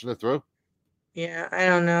still pushing it through. Yeah, I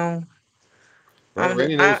don't know.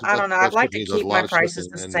 Randy knows I don't know. I'd about like to shipping. He does a keep my lot of prices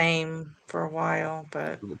shipping. the And same for a while,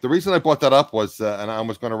 but the reason I brought that up was, and I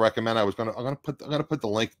was going to recommend, I'm going to put the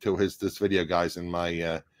link to this video, guys, in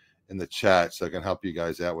my in the chat, so I can help you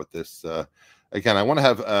guys out with this. Again, I want to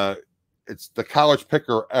have it's the college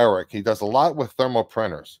picker Eric. He does a lot with thermal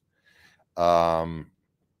printers, and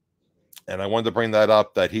I wanted to bring that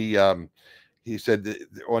up. That he said that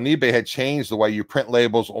on eBay had changed the way you print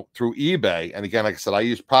labels through eBay. And again, like I said, I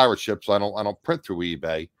use pirate ship, so I don't print through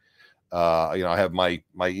eBay. You know, I have my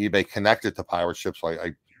eBay connected to pirate ship, so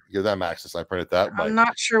I give them access. I print it that way. I'm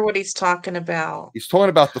not sure what he's talking about. He's talking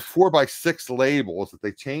about the 4x6 labels that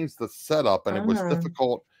they changed the setup, and it was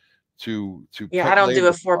difficult to Yeah, I print don't do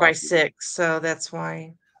a labels 4x6, so that's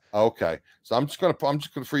why. Okay, so I'm just gonna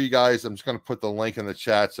for you guys. I'm just gonna put the link in the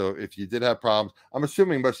chat. So if you did have problems, I'm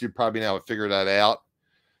assuming most of you probably now have figured that out.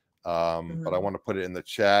 But I want to put it in the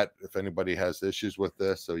chat if anybody has issues with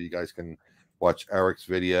this, so you guys can watch Eric's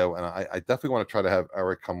video. And I definitely want to try to have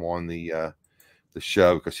Eric come on the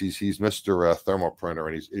show because he's Mr. Thermal Printer,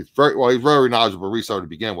 and he's very knowledgeable reseller to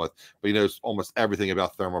begin with, but he knows almost everything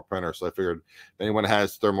about thermal printer. So I figured if anyone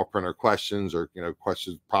has thermal printer questions or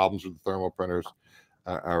problems with the thermal printers,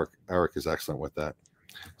 Eric is excellent with that.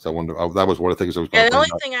 So I wonder, that was one of the things I was going to The bring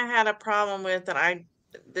only up. thing I had a problem with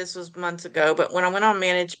this was months ago, but when I went on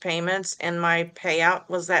managed payments and my payout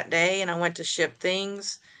was that day and I went to ship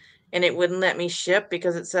things and it wouldn't let me ship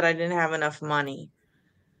because it said I didn't have enough money.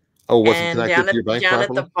 Oh, it wasn't And connected to your bank down at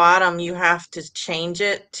properly? the bottom, you have to change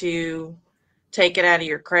it to take it out of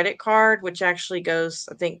your credit card, which actually goes,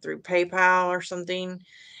 I think, through PayPal or something.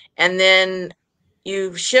 And then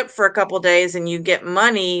you ship for a couple days and you get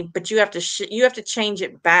money, but you have to change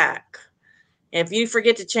it back. And if you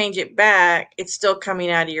forget to change it back, it's still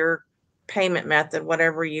coming out of your payment method,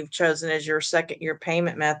 whatever you've chosen as your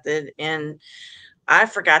payment method. And I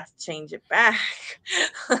forgot to change it back.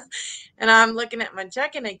 And I'm looking at my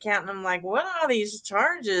checking account and I'm like, what are all these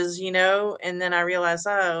charges, And then I realized,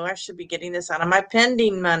 oh, I should be getting this out of my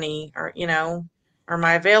pending money or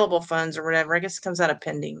my available funds or whatever. I guess it comes out of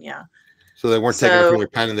pending. Yeah. So they weren't taking it from your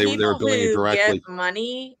pen, and they were People billing you who get directly.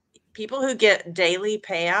 money, people who get daily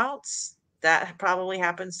payouts, that probably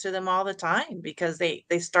happens to them all the time because they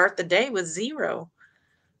start the day with zero,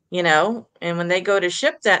 and when they go to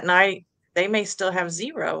ship that night, they may still have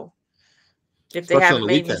zero if they especially on haven't the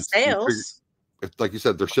made any weekends. sales. If, like you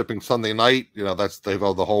said, they're shipping Sunday night, they've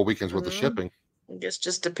all the whole weekends worth of Mhm. shipping. I guess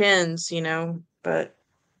just depends, but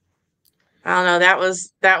I don't know. That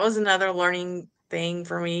was another learning thing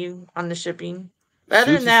for me on the shipping. But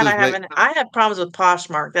other than Susan that, says, I have problems with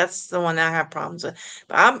Poshmark. That's the one that I have problems with.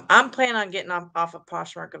 But I'm planning on getting off of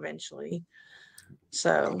Poshmark eventually.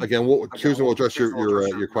 So again, Susan will address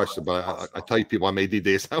your question, but I tell you, people, I made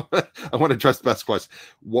these. I want to address the best question.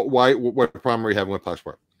 What problem are you having with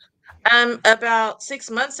Poshmark? about 6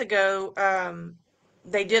 months ago,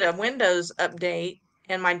 they did a Windows update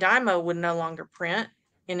and my Dymo would no longer print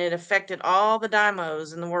and it affected all the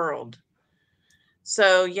Dymos in the world.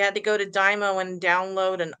 So you had to go to Dymo and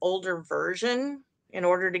download an older version in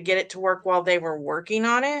order to get it to work while they were working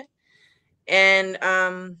on it. And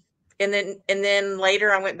then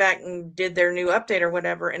later I went back and did their new update or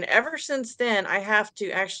whatever. And ever since then, I have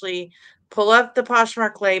to actually pull up the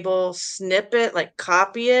Poshmark label, snip it, like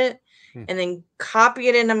copy it, and then copy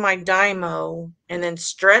it into my Dymo, and then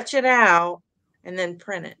stretch it out, and then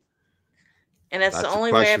print it. And that's the That's a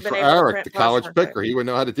only way question I've been for able to Eric, print the college Poshmark picker. He labels. would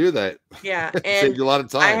know how to do that. Yeah, Saved and you a lot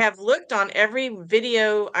of I time. have looked on every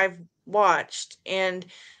video I've watched, and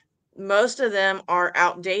most of them are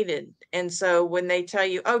outdated. And so when they tell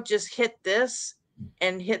you, oh, just hit this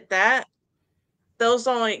and hit that, those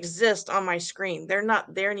only exist on my screen. They're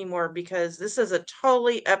not there anymore because this is a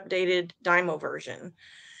totally updated Dymo version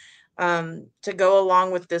to go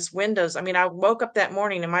along with this Windows. I mean, I woke up that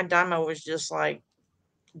morning and my Dymo was just like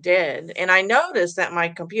dead. And I noticed that my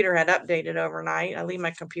computer had updated overnight. I leave my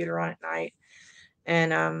computer on at night.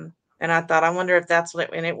 And I thought, I wonder if that's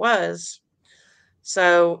what and it was.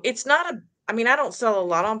 So it's not I mean, I don't sell a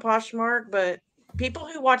lot on Poshmark, but people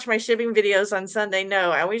who watch my shipping videos on Sunday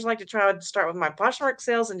know I always like to try to start with my Poshmark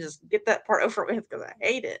sales and just get that part over with because I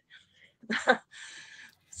hate it.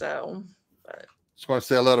 So, but Just want to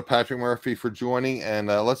say hello to Patrick Murphy for joining, and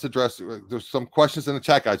let's address. There's some questions in the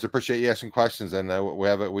chat, guys. I appreciate you asking questions, and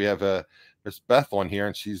we have Miss Beth on here,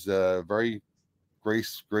 and she's very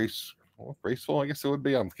graceful. I guess it would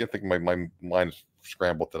be. I can't think. My mind is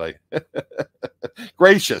scrambled today.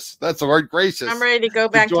 Gracious. That's the word. Gracious. I'm ready to go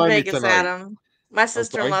back to join me Vegas, tonight. Adam. My I'm sorry?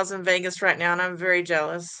 sister-in-law's in Vegas right now, and I'm very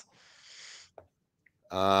jealous.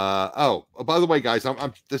 By the way, guys,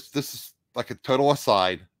 I'm this is like a total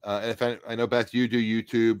aside. If I know, Beth, you do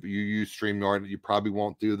YouTube, you use StreamYard. You probably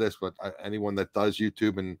won't do this, but anyone that does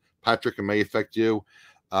YouTube, and Patrick, it may affect you.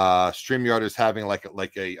 StreamYard is having like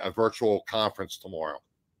a virtual conference tomorrow.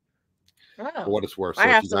 For Oh, what it's worth. I So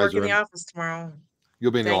if have you to guys work in are the office tomorrow.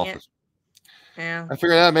 you'll be in the Dang it. office. Yeah. I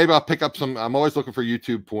figured out maybe I'll pick up some. I'm always looking for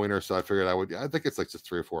YouTube pointers, so I figured I would. I think it's like just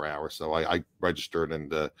 3 or 4 hours. So I registered, and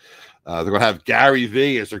they're going to have Gary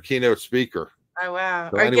V as their keynote speaker. Oh, wow.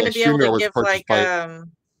 So Are you anyway, going to be able StreamYard to was give purchased like by.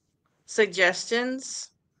 suggestions?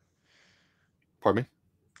 Pardon me.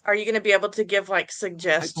 Are you going to be able to give like I don't know.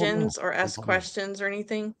 suggestions or ask questions or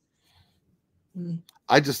anything?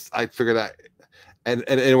 I figured out. And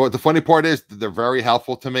what the funny part is, they're very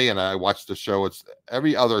helpful to me, and I watch the show. It's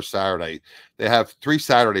every other Saturday. They have 3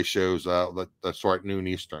 Saturday shows that start at noon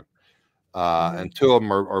Eastern, and 2 of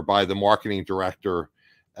them are by the marketing director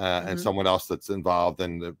and someone else that's involved.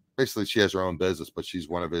 And basically, she has her own business, but she's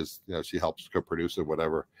one of his. She helps co-produce it,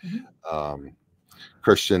 whatever.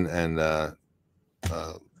 Christian and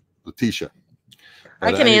Letitia.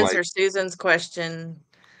 I can answer Susan's question.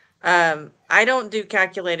 I don't do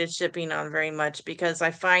calculated shipping on very much because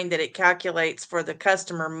I find that it calculates for the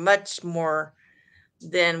customer much more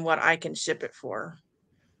than what I can ship it for.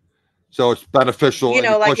 So it's beneficial, and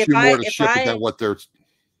it like costs you more to ship it than what they're.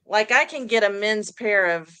 Like I can get a men's pair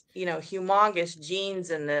of, humongous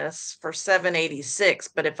jeans in this for $7.86,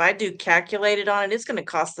 but if I do calculated on it, it's going to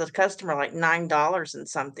cost the customer like $9 and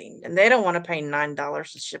something, and they don't want to pay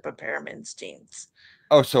 $9 to ship a pair of men's jeans.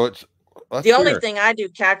 Oh, so it's the only thing I do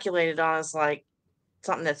calculated on is like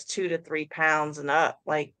something that's 2 to 3 pounds and up,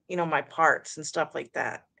 like, my parts and stuff like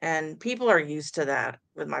that. And people are used to that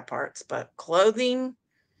with my parts, but clothing,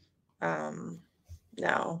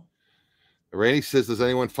 no. Randy says, does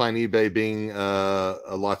anyone find eBay being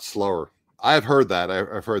a lot slower? I've heard that.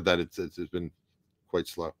 I've heard that it's been quite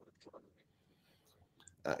slow.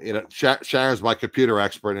 Sharon's my computer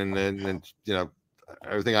expert, and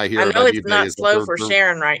everything I hear I know about it's eBay not is slow for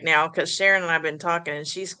Sharon right now because Sharon and I've been talking, and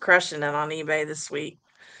she's crushing it on eBay this week.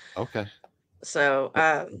 Okay. So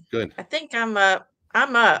good. I think I'm up.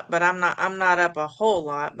 But I'm not up a whole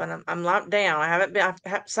lot. But I'm not down. I haven't been.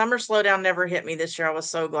 Summer slowdown never hit me this year. I was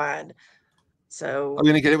so glad. So are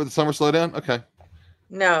you gonna get it with the summer slowdown? Okay.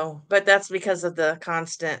 No, but that's because of the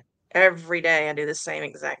constant Every day I do the same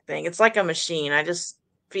exact thing. It's like a machine. I just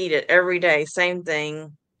feed it every day, same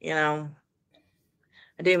thing, you know.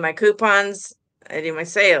 I do my coupons, I do my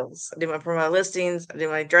sales, I do my promo listings, I do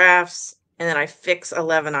my drafts, and then I fix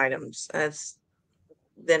 11 items. That's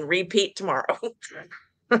then repeat tomorrow.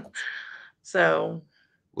 So,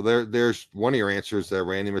 Well, there's one of your answers that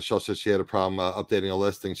Randy Michelle said she had a problem updating a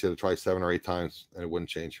listing. She had to try 7 or 8 times and it wouldn't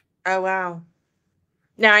change. oh wow.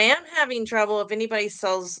 Now I am having trouble if anybody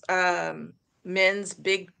sells men's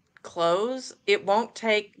big clothes, it won't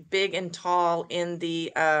take big and tall in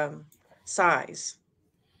the size.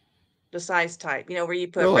 The size type, you know, where you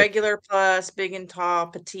put Really? regular plus, big and tall,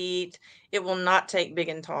 petite, it will not take big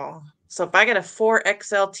and tall. So if I get a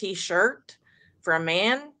 4XL t-shirt for a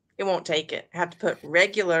man, it won't take it. I have to put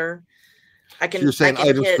regular. So you're saying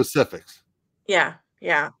item hit, specifics. yeah,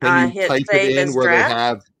 yeah. Can I you hit type it save in as where they draft.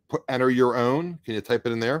 have enter your own? Can you type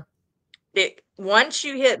it in there? Once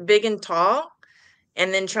you hit big and tall,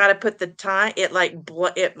 and then try to put the time, it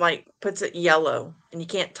puts it yellow and you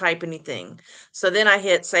can't type anything. So then I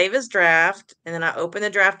hit save as draft and then I open the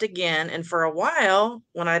draft again. And for a while,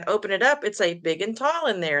 when I'd open it up, it's a big and tall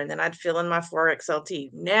in there. And then I'd fill in my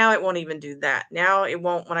 4XLT. Now it won't even do that. Now it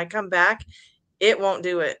won't, when I come back, it won't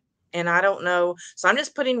do it. And I don't know. So I'm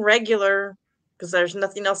just putting regular because there's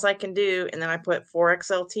nothing else I can do. And then I put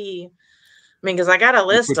 4XLT. I mean, because I got to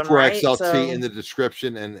list them, right? 4XLT So in the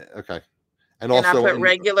description and okay. And and I also put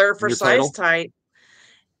regular for size title? type.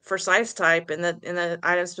 For size type in the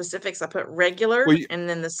item specifics, I put regular Well, and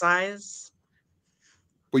then the size.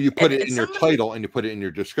 you put it And in your title and you put it in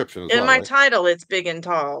your description as in well, my right? title, it's big and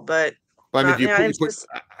tall, but I mean, not do in the you put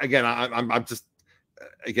again? I'm just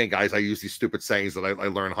again, guys. I use these stupid sayings that I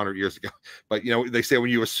learned 100 years ago. But you know, they say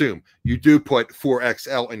when you assume, you do put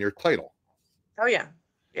 4XL in your title. Oh yeah,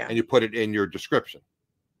 yeah. And you put it in your description.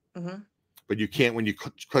 Mm-hmm. But you can't when you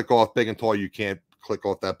click off big and tall. You can't click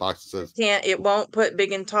off that box that says. It won't put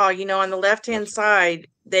big and tall. You know, on the left-hand side,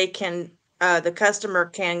 they can the customer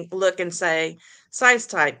can look and say size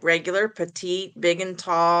type, regular, petite, big and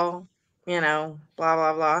tall, you know, blah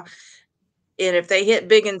blah blah. And if they hit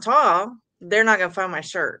big and tall, they're not gonna find my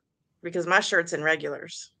shirt because my shirt's in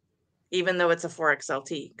regulars, even though it's a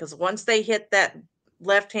 4XLT. Because once they hit that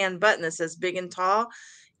left-hand button that says big and tall,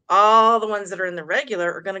 all the ones that are in the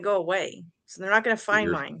regular are gonna go away. So they're not gonna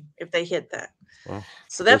find mine if they hit that. Well,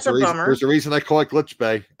 So that's a bummer. There's a reason I call it Glitch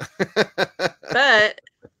Bay. But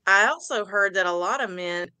I also heard that a lot of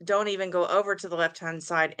men don't even go over to the left-hand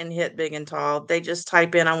side and hit big and tall. They just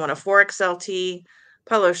type in, I want a 4XLT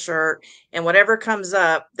polo shirt, and whatever comes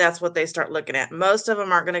up, that's what they start looking at. Most of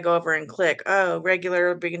them aren't going to go over and click, oh,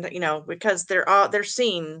 regular, big and, you know, because they're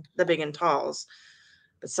seeing the big and talls.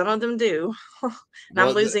 But some of them do. And well,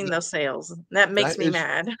 I'm losing those sales. That makes me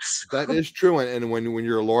mad. That is true. And when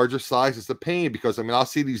you're a larger size, it's a pain because I mean, I'll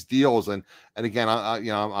see these deals and again,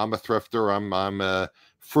 I'm a thrifter. I'm a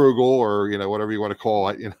frugal or, you know, whatever you want to call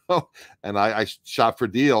it, you know, and I shop for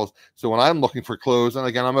deals. So when I'm looking for clothes, and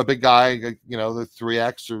again, I'm a big guy, you know, the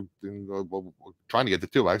 3X or trying to get the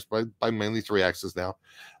 2X, but I mainly 3Xs now.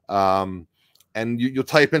 And you'll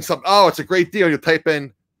type in something. Oh, it's a great deal. You'll type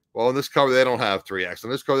in, well, in this cover, they don't have 3X. In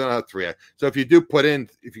this cover, they don't have 3X. So if you do put in,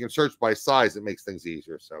 if you can search by size, it makes things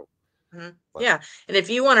easier. So, yeah. And if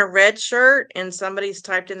you want a red shirt and somebody's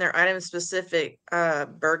typed in their item specific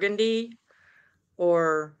burgundy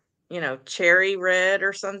or, you know, cherry red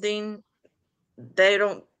or something,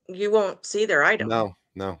 you won't see their item. No.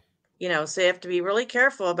 You know, so you have to be really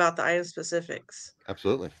careful about the item specifics.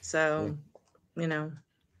 Absolutely. So, you know,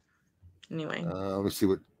 anyway. Let me see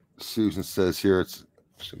what Susan says here. It's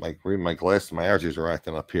reading my glasses. My allergies are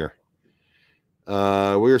acting up here.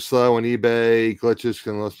 We're slow on eBay. Glitches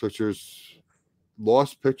can lost pictures.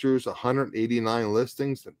 Lost pictures. 189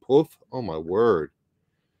 listings. And poof. Oh my word.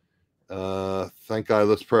 Thank God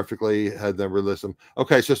List Perfectly had them relist them.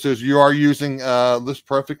 Okay, so you are using List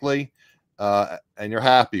Perfectly, and you're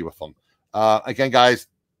happy with them. Again, guys,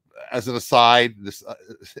 as an aside, this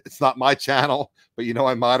it's not my channel, but you know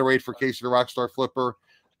I moderate for Casey the Rockstar Flipper.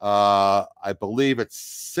 I believe it's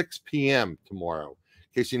 6 p.m. tomorrow.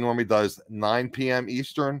 Casey normally does 9 p.m.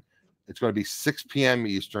 Eastern. It's going to be 6 p.m.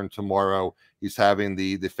 Eastern tomorrow. He's having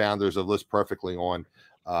the founders of List Perfectly on,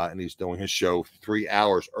 and he's doing his show 3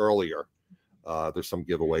 hours earlier. There's some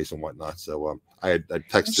giveaways and whatnot. So I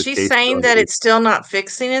texted. She's saying that it's still not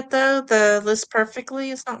fixing it though. The List Perfectly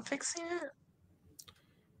is not fixing it.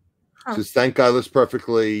 Huh. Says thank God List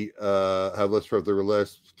Perfectly have List Perfectly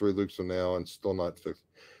released 3 weeks from now and still not fixed.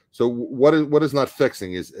 So what is not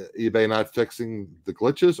fixing? Is eBay not fixing the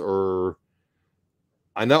glitches or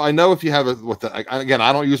I know if you have it with the, again,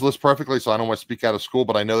 I don't use List Perfectly, so I don't want to speak out of school,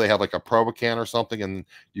 but I know they have like a Pro account or something, and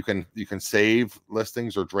you can save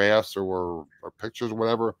listings or drafts or pictures or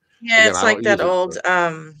whatever. Yeah, Again, it's I don't like that use it.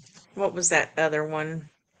 old what was that other one?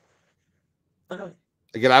 Oh,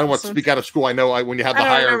 Again, I don't want to some speak out of school. I know when you have I the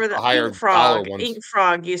don't remember the higher Ink dollar Frog. ones. Ink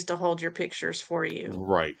Frog used to hold your pictures for you.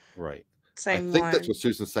 Right, right. I Same think that's one. what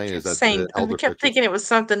Susan's saying is Kept that saying it I held their kept pictures. thinking it was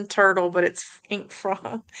something turtle, but it's Ink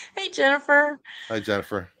Frog. Hey, Jennifer. Hi,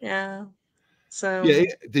 Jennifer. Yeah. Yeah, So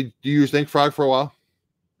did you use Ink Frog for a while?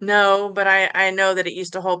 no, but I know that it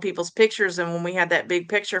used to hold people's pictures, and when we had that big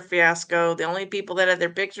picture fiasco, the only people that had their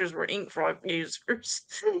pictures were Ink Frog users.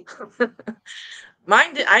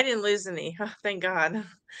 I didn't lose any. Thank God.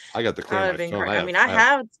 I got to I clear would my have been phone. I mean, I I have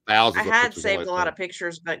have I thousands of had pictures on my saved a lot phone. of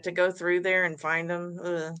pictures, but to go through there and find them,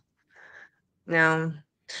 ugh, no.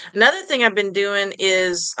 Another thing I've been doing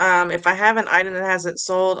is, if I have an item that hasn't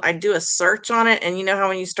sold, I do a search on it, and you know how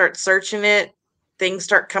when you start searching it, things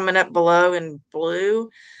start coming up below in blue?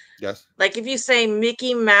 Yes. Like, if you say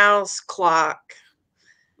Mickey Mouse clock,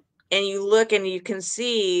 and you look and you can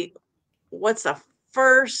see what's the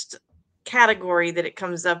first category that it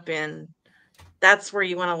comes up in, that's where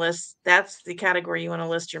you wanna list that's the category you wanna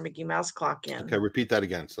list your Mickey Mouse clock Okay, in. repeat that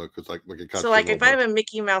again. So, because like it cuts So, through a like, little if I bit. have a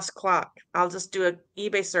Mickey Mouse clock, I'll just do a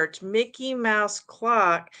eBay search, Mickey Mouse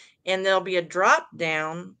clock, and there'll be a drop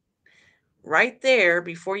down right there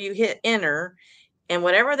before you hit enter, and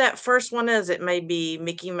whatever that first one is, it may be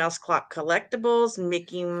Mickey Mouse clock collectibles,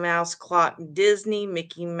 Mickey Mouse clock Disney,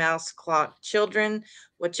 Mickey Mouse clock children,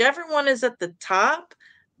 whichever one is at the top,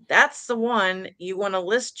 that's the one you wanna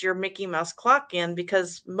list your Mickey Mouse clock in,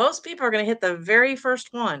 because most people are gonna hit the very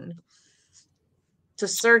first one to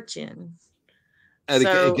search in. And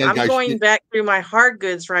So, again, I'm guys, going back through my hard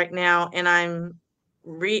goods right now, and I'm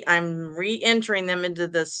re-entering them into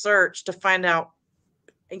the search to find out,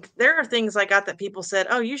 there are things I got that people said,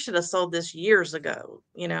 "Oh, you should have sold this years ago,"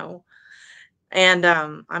 you know? And,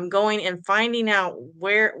 I'm going and finding out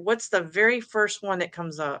what's the very first one that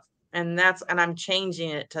comes up, and I'm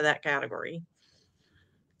changing it to that category.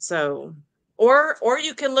 So, or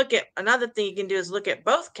you can look at another thing you can do is look at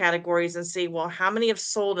both categories and see, well, how many have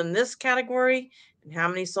sold in this category and how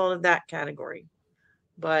many sold in that category.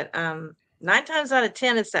 But 9 times out of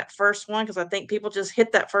 10, it's that first one because I think people just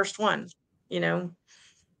hit that first one, you know.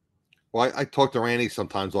 well, I talk to Randy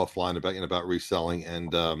sometimes offline about about reselling,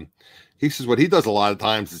 and he says what he does a lot of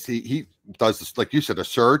times is he does this, like you said, a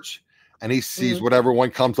search, and he sees Mhm, whatever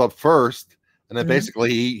one comes up first, and then mhm,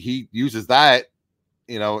 basically he uses that,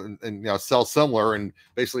 and sell similar, and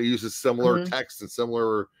basically uses similar mhm. text and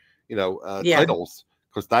similar Yeah, titles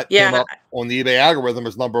because that came yeah, up on the eBay algorithm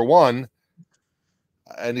as number one,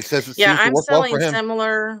 and he says it yeah. seems to work well for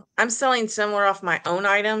him. I'm selling similar off my own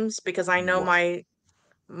items because I know Right.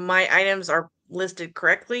 my items are listed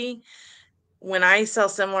correctly. When I sell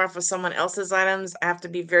similar off of someone else's items, I have to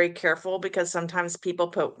be very careful because sometimes people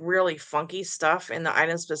put really funky stuff in the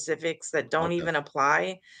item specifics that don't Okay. even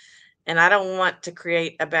apply, and I don't want to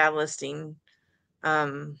create a bad listing.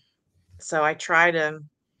 Um, so I try to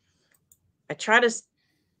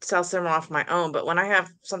sell similar off my own, but when I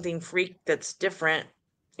have something freak that's different,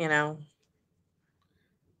 you know,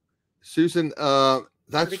 Susan, we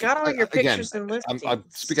that's got all your again. pictures and I'm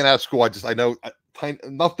speaking listings. out of school. I know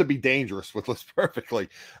enough to be dangerous with List Perfectly.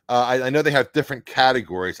 I know they have different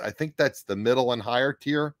categories. I think that's the middle and higher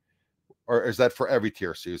tier, or is that for every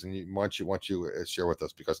tier, Susan? Want you share with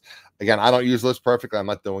us, because again, I don't use List Perfectly. I'm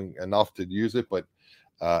not doing enough to use it, but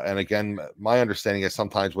and again, my understanding is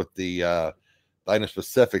sometimes with the item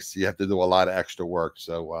specifics, you have to do a lot of extra work.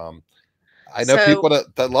 So I know So people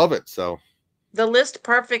that love it. So the list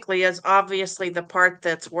perfectly is obviously the part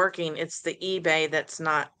that's working. It's the eBay that's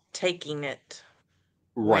not taking it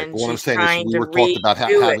right, when but what I'm she's saying is trying we to were talked about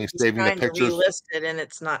redo it. having She's saving the trying to pictures. relist it and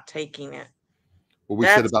it's not taking it. What we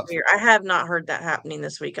said That's about weird. I have not heard that happening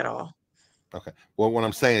this week at all. okay. Well, what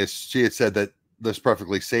I'm saying is she had said that this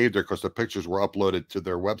perfectly saved her because the pictures were uploaded to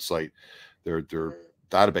their website, their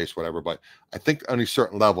database, whatever. But I think only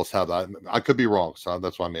certain levels have that. I could be wrong, so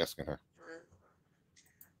that's why I'm asking her.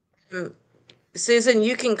 Mm. Susan,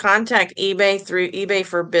 you can contact eBay through eBay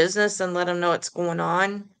for Business and let them know what's going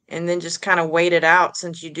on, and then just kind of wait it out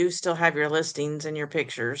since you do still have your listings and your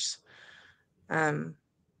pictures. Um,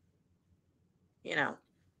 you know.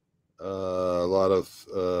 A lot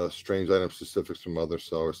of strange item specifics from other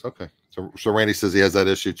sellers. Okay, so Randy says he has that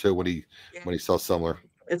issue too Yeah. when he sells similar.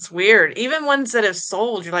 It's weird. Even ones that have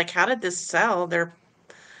sold, you're like, how did this sell? Their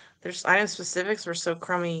item specifics were so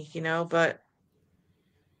crummy, but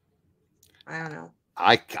I don't know.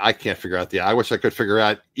 I can't figure out I wish I could figure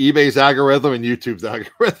out eBay's algorithm and YouTube's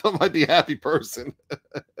algorithm. I'd be a happy person.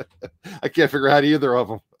 I can't figure out either of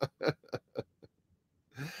them.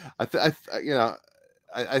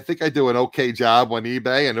 I think I do an okay job on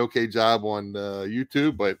eBay, an okay job on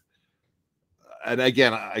YouTube, but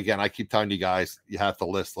again, I keep telling you guys, you have to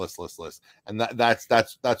list, and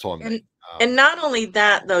that's on me. And not only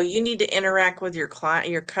that, though, you need to interact with your client,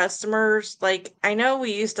 your customers. Like, I know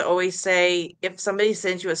we used to always say, if somebody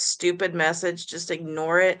sends you a stupid message, just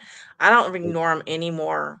ignore it. I don't ignore them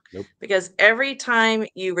anymore. Nope. Because every time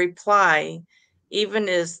you reply, even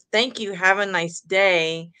as thank you, have a nice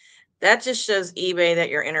day, that just shows eBay that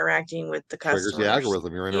you're interacting with the Triggers the customers.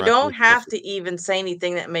 algorithm. You're You interacting don't with have to even say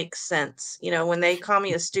anything that makes sense. You know, when they call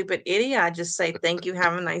me a stupid idiot, I just say, thank you,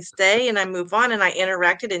 have a nice day, and I move on, and I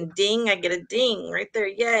interacted, and ding, I get a ding right there,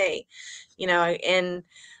 yay. You know, and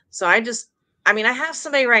so I have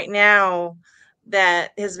somebody right now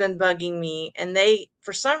that has been bugging me, and they,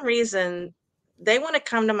 for some reason, they want to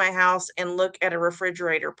come to my house and look at a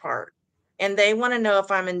refrigerator part, and they want to know if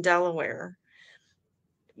I'm in Delaware.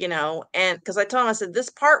 You know, and because I told him, I said, this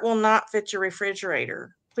part will not fit your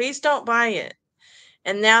refrigerator. Please don't buy it.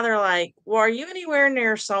 And now they're like, well, are you anywhere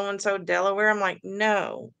near so and so Delaware? I'm like,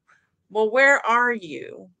 no. Well, where are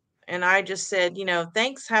you? And I just said, you know,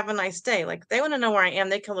 thanks, have a nice day. Like, they want to know where I am,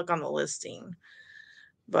 they can look on the listing.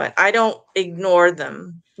 But I don't ignore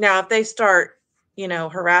them. Now, if they start, you know,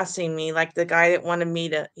 harassing me, like the guy that wanted me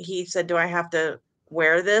to, he said, do I have to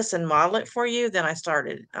wear this and model it for you? Then I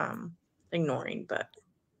started ignoring, but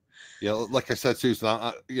yeah, like I said,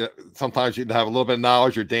 Susan, sometimes you have a little bit of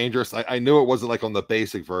knowledge. You're dangerous. I knew it wasn't like on the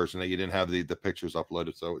basic version that you didn't have the pictures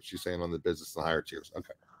uploaded. So she's saying on the business and higher tiers.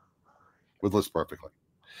 Okay. Would list perfectly.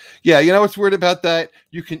 Yeah. You know what's weird about that?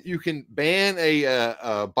 You can ban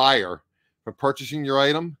a buyer from purchasing your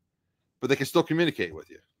item, but they can still communicate with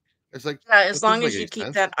you. It's like, yeah, as long as you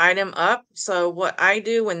keep that item up. So what I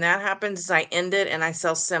do when that happens is I end it and I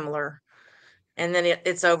sell similar, and then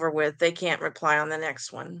it's over with. They can't reply on the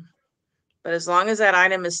next one. But as long as that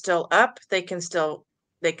item is still up, they can still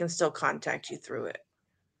contact you through it.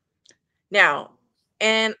 Now,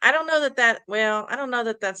 and I don't know I don't know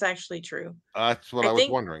that that's actually true. That's what I I was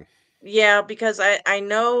think, wondering. yeah, because I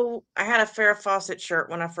know I had a Farrah Fawcett shirt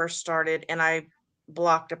when I first started, and I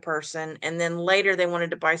blocked a person, and then later they wanted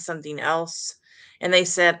to buy something else, and they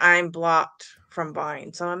said I'm blocked from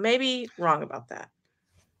buying. So I may be wrong about that.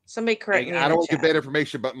 Somebody correct me I in don't the want to give chat. bad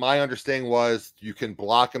information, but my understanding was you can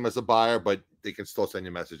block them as a buyer, but they can still send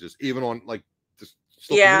you messages, even on like just.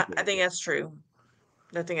 Yeah, I think that's true.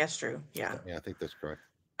 I think that's true. Yeah. Yeah, I think that's correct.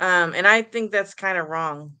 And I think that's kind of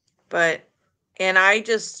wrong, and I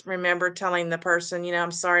just remember telling the person, you know,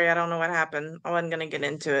 I'm sorry, I don't know what happened. I wasn't going to get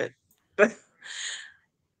into it, but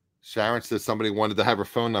Sharon said somebody wanted to have her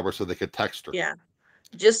phone number so they could text her. yeah,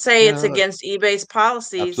 just say it's against eBay's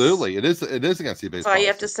policies. Absolutely. It is against eBay's That's all you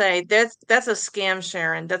have to say. That's a scam,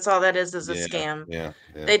 Sharon. That's all that is a scam. Yeah.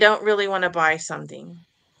 They don't really want to buy something.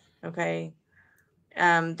 Okay.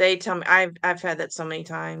 They tell me, I've had that so many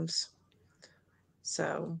times.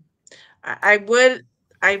 So I would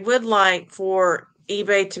like for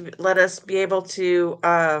eBay to let us be able to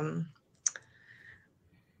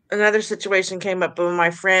another situation came up with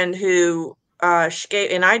my friend who she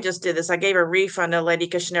gave, and I just did this. I gave a refund to a lady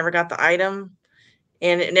because she never got the item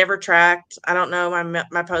and it never tracked. I don't know,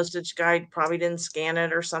 my postage guy probably didn't scan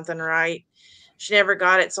it or something right. She never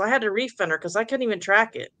got it, so I had to refund her because I couldn't even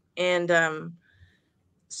track it. And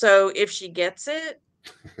so if she gets it,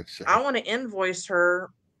 I want to invoice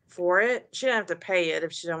her for it. She doesn't have to pay it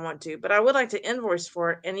if she don't want to, but I would like to invoice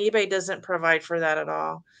for it, and eBay doesn't provide for that at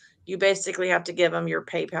all. You basically have to give them your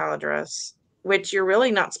PayPal address, which you're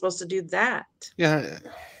really not supposed to do that. Yeah,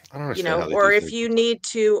 I don't understand. You know, or if you need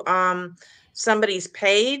to, somebody's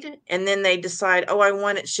paid and then they decide, oh, I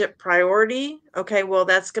want it shipped priority. Okay, well,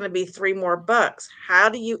 that's going to be $3 more. How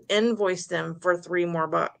do you invoice them for $3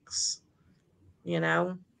 more? You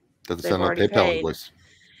know, Doesn't they've send a already PayPal paid. invoice.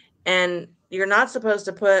 And you're not supposed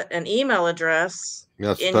to put an email address in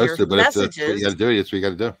your messages. If that's what you got to do. That's what you got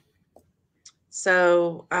to do.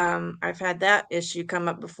 So I've had that issue come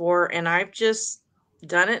up before, and I've just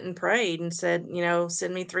done it and prayed and said, you know,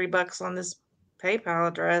 send me $3 on this PayPal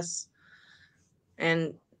address.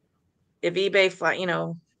 And if eBay, you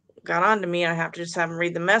know, got on to me, I have to just have them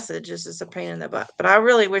read the message. It's just a pain in the butt. But I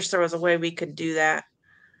really wish there was a way we could do that.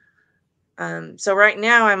 So right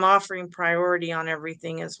now I'm offering priority on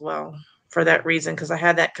everything as well for that reason, because I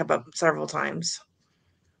had that come up several times.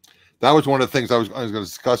 That was one of the things I was going to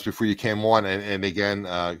discuss before you came on. And again,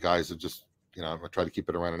 guys, are just, you know, I'm going to try to keep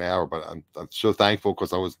it around an hour, but I'm so thankful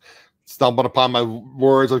because stumbling upon my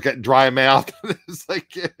words. I'm getting dry mouth. It's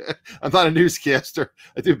like I'm not a newscaster.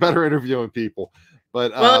 I do better interviewing people.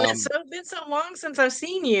 But Well, and it's been so long since I've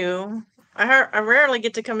seen you. I rarely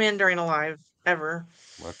get to come in during a live ever.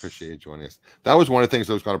 I appreciate you joining us. That was one of the things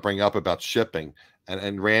I was going to bring up about shipping.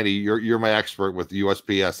 And Randy, you're my expert with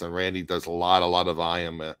USPS, and Randy does a lot of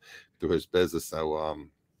volume through his business. So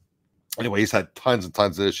anyway, he's had tons and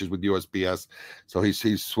tons of issues with USPS. So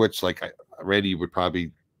he's switched. Like Randy would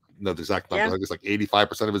probably know the exact number. Yeah. I think it's like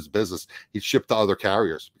 85% of his business he shipped to other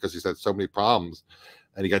carriers because he's had so many problems.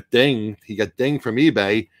 And he got dinged. He got dinged from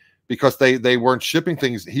eBay because they weren't shipping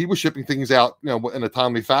things. He was shipping things out, you know, in a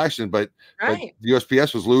timely fashion, but Right. the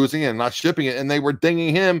USPS was losing it and not shipping it, and they were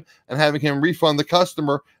dinging him and having him refund the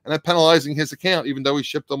customer and then penalizing his account, even though he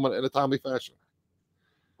shipped them in a timely fashion.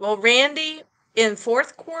 Well, Randy, in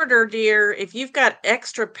fourth quarter, dear, if you've got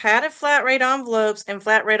extra padded flat rate envelopes and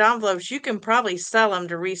flat rate envelopes, you can probably sell them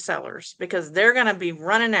to resellers because they're going to be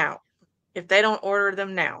running out if they don't order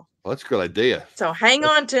them now. Well, that's a good idea. So hang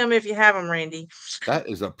on to them if you have them, Randy. That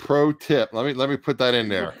is a pro tip. Let me put that in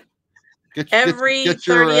there. Every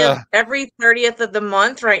 30th of the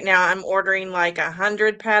month right now, I'm ordering like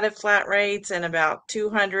 100 padded flat rates and about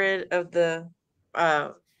 200 of the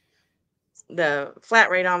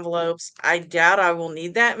flat rate envelopes. I doubt I will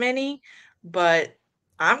need that many, but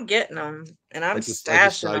I'm getting them and I'm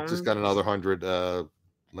stashing them. I just got another 100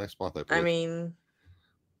 last month, I believe. I mean,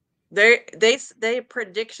 they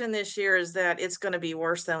prediction this year is that it's going to be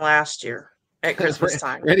worse than last year at Christmas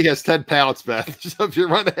time. Randy has 10 pounds, Beth. So if you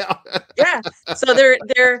run out. Yeah. So they're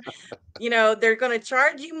you know, they're going to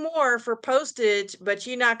charge you more for postage, but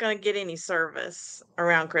you're not going to get any service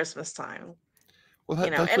around Christmas time. Well,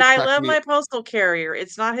 you know, and I love my postal carrier.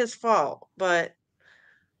 It's not his fault, but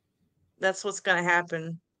that's what's going to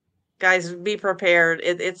happen. Guys, be prepared.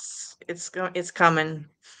 It's coming.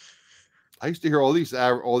 I used to hear all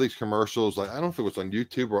these commercials. Like I don't know if it was on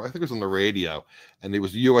YouTube or I think it was on the radio, and it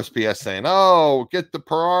was USPS saying, "Oh, get the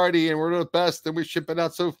priority, and we're the best, and we ship it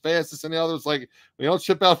out so fast." This and the other. It's like we don't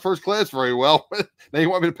ship out first class very well. Now you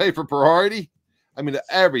want me to pay for priority? I mean,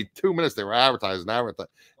 every 2 minutes they were advertising.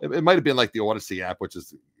 It might have been like the Odyssey app, which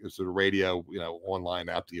is a radio, you know, online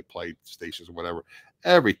app that you play stations or whatever.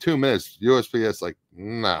 Every 2 minutes, USPS like,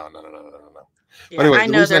 no. Yeah, but anyway, I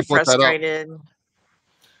know they're frustrated.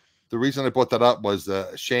 The reason I brought that up was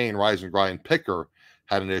Shane Rise and Grind Picker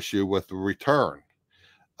had an issue with the return.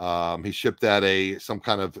 He shipped out some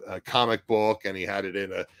kind of comic book, and he had it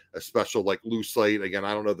in a special like lucite. Again,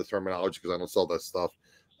 I don't know the terminology because I don't sell that stuff.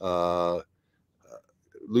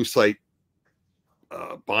 Lucite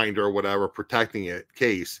binder or whatever, protecting it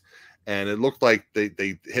case, and it looked like they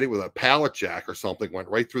hit it with a pallet jack or something, went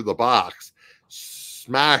right through the box,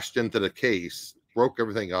 smashed into the case, broke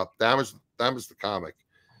everything up, damaged the comic.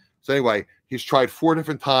 So anyway, he's tried 4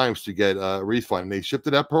 different times to get a refund, and they shipped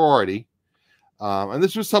it at priority. And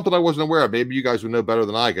this was something I wasn't aware of. Maybe you guys would know better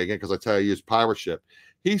than I, again, because I tell you, I use Pirate Ship.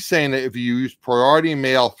 He's saying that if you use priority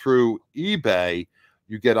mail through eBay,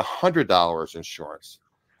 you get $100 insurance.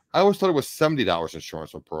 I always thought it was $70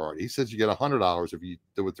 insurance on priority. He says you get $100 if you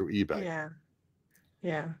do it through eBay.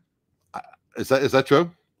 Yeah. Is that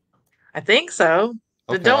true? I think so.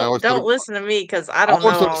 But don't listen to me because I don't know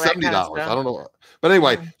all that kind of stuff. I don't know. But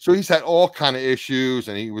anyway, so he's had all kind of issues,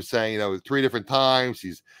 and he was saying, you know, 3 different times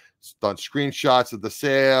he's done screenshots of the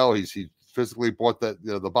sale. He physically brought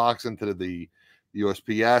the box into the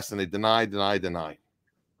USPS, and they denied.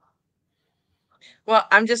 Well,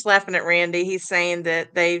 I'm just laughing at Randy. He's saying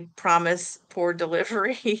that they promise poor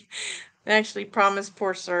delivery. They actually promise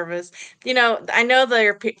poor service. You know, I know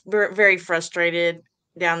they're very frustrated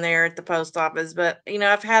down there at the post office, but you know,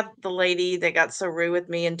 I've had the lady that got so rude with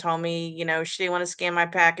me and told me, you know, she didn't want to scan my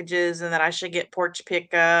packages and that I should get porch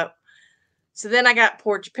pickup. So then I got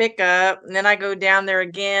porch pickup, and then I go down there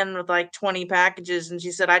again with like 20 packages, and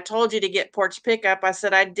she said, "I told you to get porch pickup." I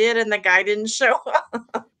said, "I did," and the guy didn't show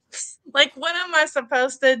up. Like, what am I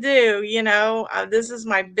supposed to do? You know, this is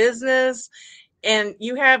my business, and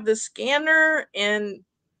you have the scanner, and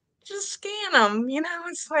just scan them. You know,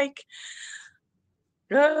 it's like,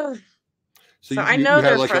 ugh. So I know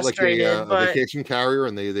they're frustrated, a vacation carrier,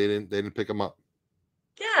 and they didn't pick them up.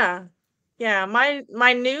 Yeah.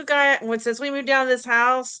 My new guy, since we moved down to this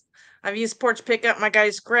house, I've used porch pickup. My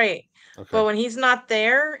guy's great. Okay. But when he's not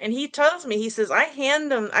there, and he tells me, he says, I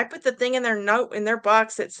put the thing in their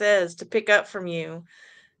box that says to pick up from you.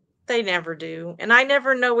 They never do. And I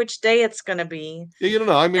never know which day it's going to be. Yeah, you don't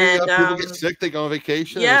know. I mean, people get sick, they go on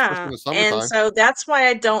vacation. Yeah. And so that's why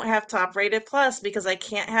I don't have Top Rated Plus, because I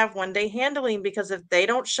can't have 1-day handling, because if they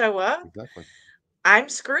don't show up, I'm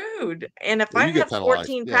screwed. And if Yeah, I you get have penalized.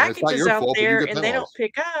 14 Yeah, and it's not packages your out fault, but you there get and they don't penalized.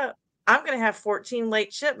 pick up, I'm going to have 14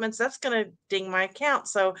 late shipments. That's going to ding my account.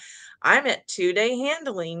 So I'm at 2-day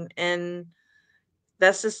handling, and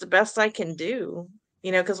that's just the best I can do.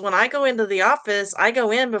 Because when I go into the office, I go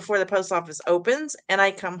in before the post office opens and I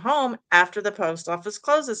come home after the post office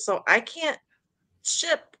closes. So I can't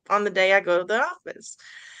ship on the day I go to the office.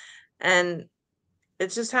 And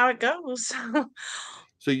it's just how it goes.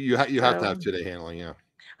 So you have to have So 2-day handling. Yeah.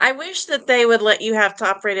 I wish that they would let you have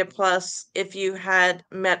top rated plus if you had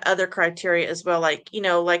met other criteria as well. Like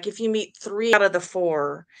if you meet 3 out of the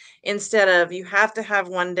 4, instead of you have to have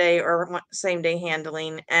 1 day or same day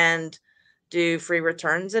handling and do free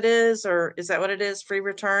returns, or is that what it is? Free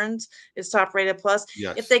returns is top rated plus. If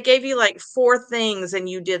Yes. they gave you like 4 things and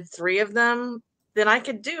you did 3 of them, then I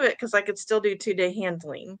could do it because I could still do 2-day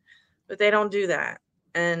handling. But they don't do that.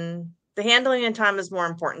 And the handling and time is more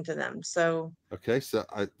important to them. So Okay. So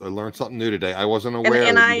I learned something new today. I wasn't and aware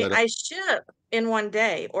and that you I had I ship in 1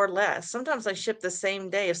 day or less. Sometimes I ship the same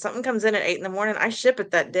day. If something comes in at 8 in the morning, I ship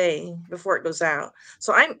it that day before it goes out.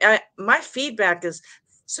 So my feedback is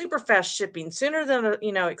super fast shipping, sooner than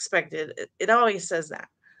expected. It always says that.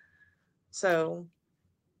 So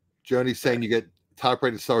Joni's but saying you get top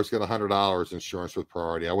rated sellers get $100 insurance with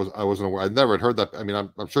priority. I wasn't aware. I never had heard that. I mean,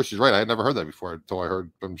 I'm sure she's right. I had never heard that before until I heard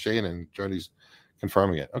from Shane and Joni's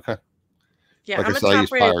confirming it. Okay. yeah, Like I I'm a said, I use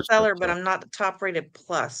top rated Fire Stick, seller, but so I'm not the top rated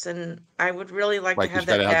plus. And I would really like to right, because have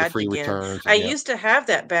you got to that have the badge free again. returns I and yeah. used to have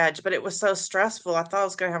that badge, but it was so stressful. I thought I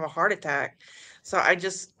was going to have a heart attack. So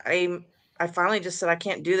I finally just said I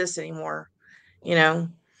can't do this anymore, you know.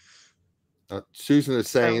 Susan is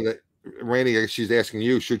saying So that Randy, she's asking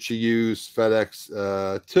you, should she use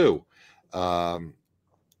FedEx too? Um,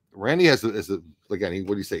 Randy is a again.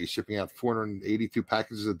 What do you say? He's shipping out 482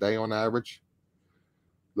 packages a day on average.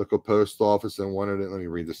 Local post office and wanted it. Let me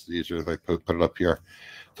read this easier if I put it up here.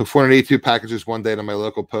 Took 482 packages one day to my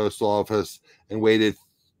local post office and waited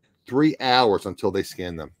 3 hours until they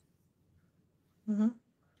scanned them. mhm.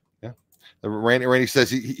 Yeah. Randy says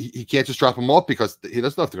he can't just drop them off because he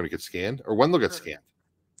doesn't know if they're going to get scanned or when they'll get scanned.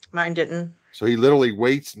 Mine didn't. So he literally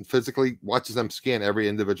waits and physically watches them scan every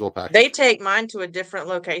individual They package. take mine to a different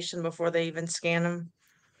location before they even scan them.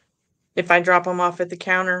 If I drop them off at the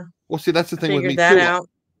counter, Well, see, that's the I thing with figured me that too. out.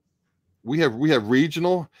 We have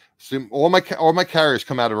regional. See, all my carriers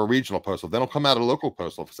come out of a regional post office. They don't come out of a local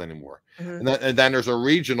post office anymore. Mhm, And then there's a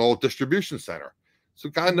regional distribution center. So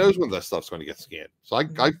God mhm, knows when that stuff's going to get scanned. So I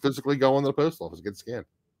mhm, physically go into the post office and get scanned.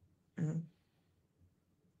 mhm.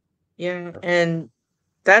 Yeah, and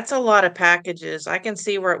that's a lot of packages. I can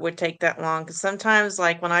see where it would take that long because sometimes,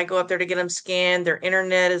 like when I go up there to get them scanned, their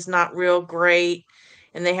internet is not real great,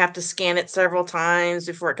 and they have to scan it several times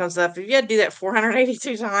before it comes up. If you had to do that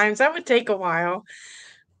 482 times, that would take a while.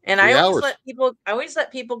 And I Three always hours.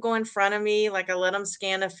 let people go in front of me, like, I let them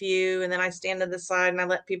scan a few, and then I stand to the side and I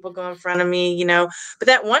let people go in front of me. But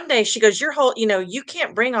that one day she goes, you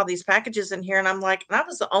can't bring all these packages in here." And I'm like, and I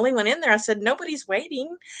was the only one in there. I said, "Nobody's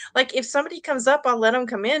waiting. Like, if somebody comes up, I'll let them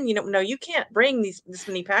come in. No, you can't bring this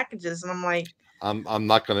many packages." And I'm like, I'm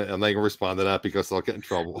not gonna respond to that because I'll get in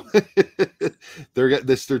trouble.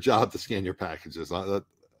 This is their job to scan your packages.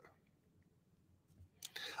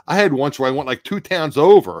 I had once where I went like 2 towns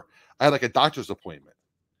over. I had like a doctor's appointment.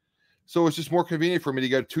 So it's just more convenient for me to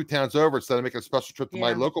go 2 towns over instead of making a special trip to my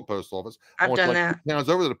yeah, local post office. I I've went to done like that. 2 towns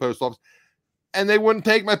over to the post office, and they wouldn't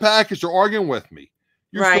take my package. They're arguing with me.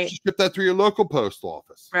 You're supposed Right, to ship that through your local post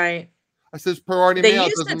office. right. I said, it's priority They mail. It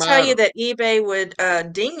used to doesn't tell you matter. that eBay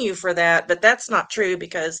would ding you for that, but that's not true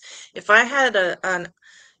because if I had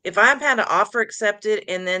if I've had an offer accepted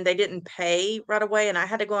and then they didn't pay right away and I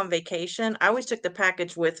had to go on vacation, I always took the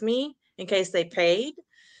package with me in case they paid.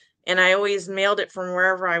 And I always mailed it from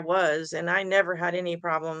wherever I was, and I never had any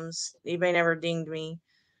problems. eBay never dinged me.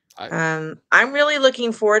 I I'm really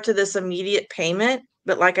looking forward to this immediate payment,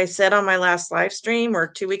 but like I said on my last live stream or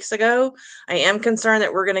 2 weeks ago, I am concerned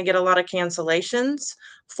that we're gonna get a lot of cancellations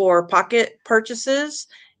for pocket purchases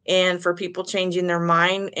and for people changing their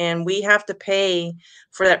mind, and we have to pay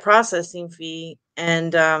for that processing fee.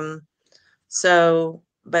 And, I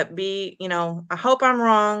hope I'm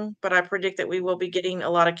wrong, but I predict that we will be getting a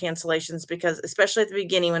lot of cancellations because especially at the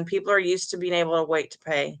beginning when people are used to being able to wait to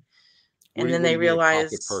pay, and then what do they you mean a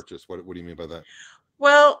pocket realize. purchase? What do you mean by that?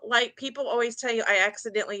 Well, like, people always tell you, "I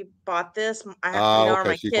accidentally bought this, or Okay.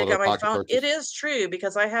 my So you kid call it a got my pocket phone." It purchase. is true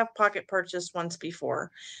because I have pocket purchased once before,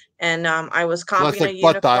 and, I was So that's comping a like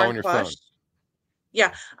butt dial unicorn on your plush. phone.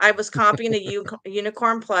 Yeah, I was comping a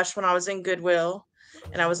unicorn plush when I was in Goodwill,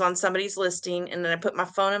 and I was on somebody's listing, and then I put my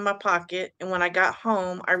phone in my pocket, and when I got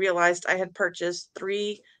home, I realized I had purchased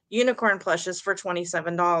 3 unicorn plushes for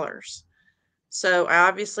 $27. So I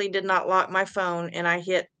obviously did not lock my phone, and I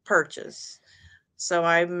hit purchase. So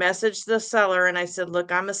I messaged the seller and I said,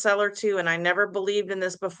 "Look, I'm a seller too, and I never believed in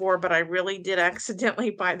this before, but I really did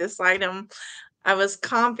accidentally buy this item. I was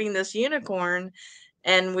comping this unicorn,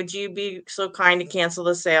 and would you be so kind to cancel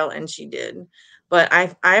the sale?" And she did. But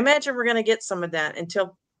I imagine we're gonna get some of that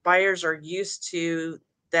until buyers are used to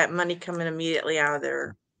that money coming immediately out of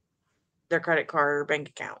their credit card or bank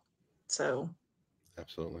account. So,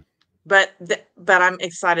 Absolutely. but I'm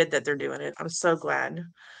excited that they're doing it. I'm so glad.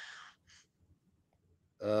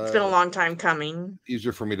 It's been a long time coming.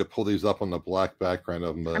 Easier for me to pull these up on the black background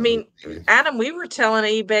of them. I mean, Adam, we were telling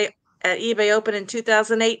at eBay Open in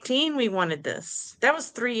 2018 we wanted this. That was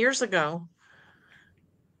 3 years ago.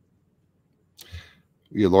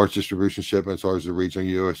 We had large distribution shipments, ours are reaching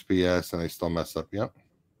USPS, and I still mess up. Yep.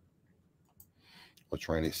 What's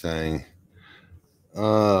Randy saying?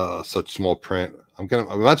 Such small print. I'm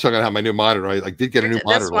eventually gonna have my new monitor. I did get a new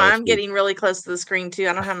monitor. That's why I'm getting really close to the screen too.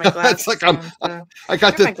 I don't have my glasses. It's like I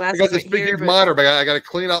got this big monitor, but I got to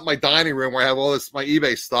clean up my dining room where I have all my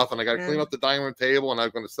eBay stuff, and I got to clean up the dining room table, and I'm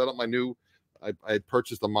going to set up my new. I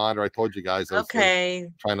purchased a monitor. I told you guys. Okay,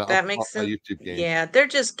 trying to that makes sense. YouTube game. Yeah, they're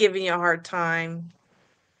just giving you a hard time.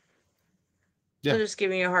 Yeah. They're just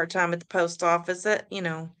giving you a hard time at the post office. That Why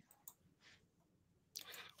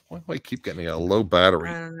do I keep getting a low battery?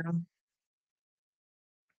 I don't know.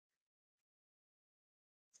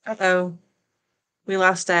 Uh-oh. We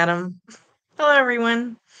lost Adam. Hello,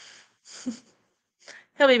 everyone.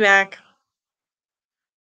 He'll be back.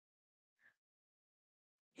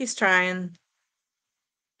 He's trying.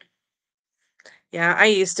 Yeah, I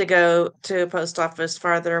used to go to a post office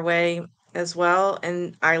farther away as well,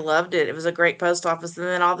 and I loved it. It was a great post office, and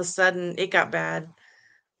then all of a sudden it got bad.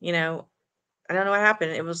 I don't know what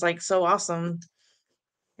happened. It was like so awesome.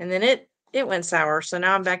 And then it went sour. So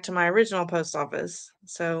now I'm back to my original post office.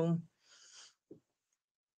 So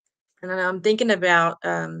and then I'm thinking about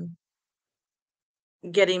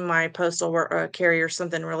getting my postal carrier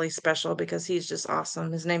something really special because he's just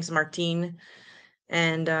awesome. His name's Martine,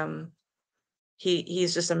 and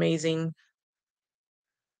he's just amazing.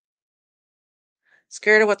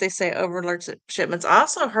 Scared of what they say overload shipments. I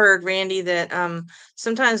also heard, Randy, that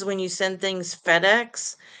sometimes when you send things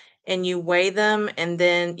FedEx and you weigh them, and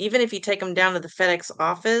then even if you take them down to the FedEx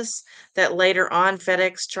office, that later on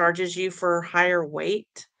FedEx charges you for higher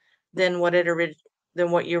weight than what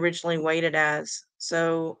you originally weighed it as.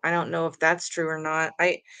 So I don't know if that's true or not.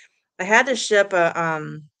 I had to ship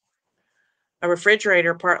a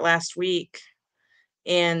refrigerator part last week,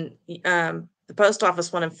 and the post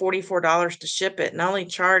office wanted $44 to ship it, and I only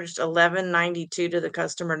charged $11.92 to the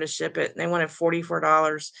customer to ship it, and they wanted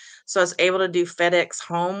 $44. So I was able to do FedEx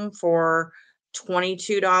Home for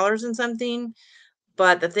 $22 and something.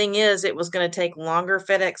 But the thing is, it was going to take longer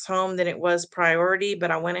FedEx Home than it was Priority,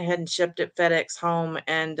 but I went ahead and shipped it FedEx Home,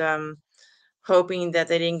 and hoping that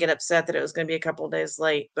they didn't get upset that it was going to be a couple of days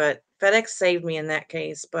late. But FedEx saved me in that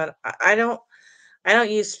case. But I don't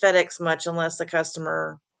use FedEx much unless the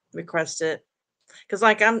customer requests it. Cause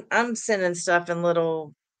like I'm sending stuff in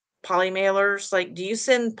little poly mailers. Like, do you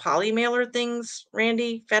send poly mailer things,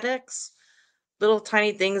 Randy? FedEx? Little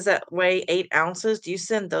tiny things that weigh 8 ounces. Do you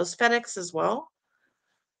send those FedEx as well?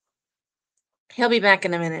 He'll be back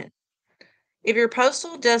in a minute. If your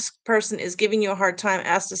postal desk person is giving you a hard time,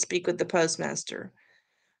 ask to speak with the postmaster.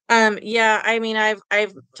 Yeah, I mean,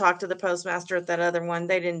 I've talked to the postmaster at that other one.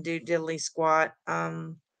 They didn't do diddly squat.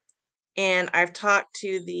 And I've talked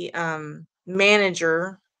to the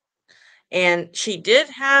manager, and she did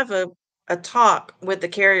have a talk with the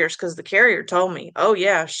carriers because the carrier told me, oh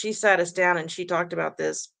yeah, she sat us down and she talked about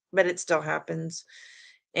this, but it still happens.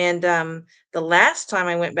 And the last time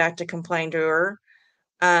I went back to complain to her,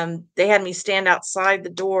 they had me stand outside the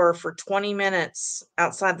door for 20 minutes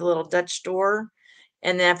outside the little Dutch door.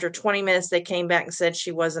 And then after 20 minutes, they came back and said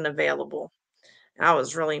she wasn't available. I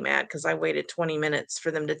was really mad because I waited 20 minutes for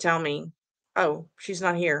them to tell me, oh, she's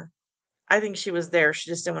not here. I think she was there. She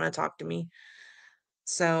just didn't want to talk to me.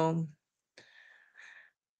 So,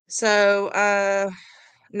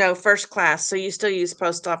 no, first class. So you still use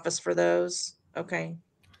post office for those? Okay.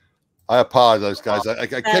 I apologize, guys. I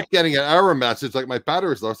kept getting an error message like my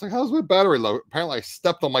battery's low. I was like, how's my battery low? Apparently, I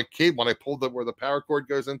stepped on my cable when I pulled it where the power cord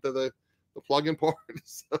goes into the plug-in port.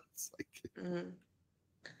 So it's like...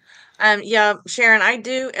 Yeah, Sharon, I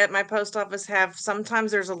do at my post office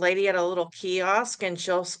sometimes there's a lady at a little kiosk and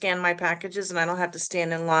she'll scan my packages and I don't have to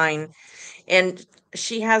stand in line. And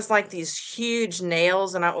she has like these huge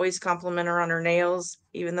nails, and I always compliment her on her nails,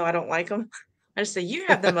 even though I don't like them. I just say, "You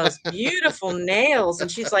have the most beautiful nails."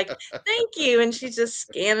 And she's like, "Thank you." And she's just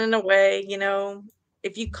scanning away,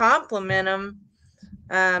 if you compliment them,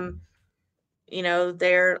 um,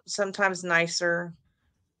 they're sometimes nicer.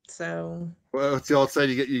 So, Well, it's the old saying,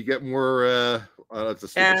 you get more that's a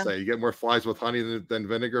stupid yeah, saying, you get more flies with honey than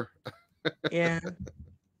vinegar. yeah,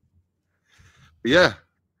 But yeah,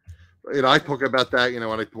 I talk about that,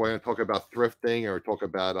 when I talk about thrifting or talk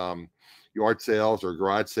about yard sales or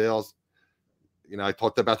garage sales. I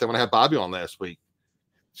talked about that when I had Bobby on last week.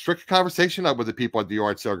 Strict conversation up with the people at the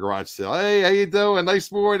yard sale, garage sale. Hey, how you doing?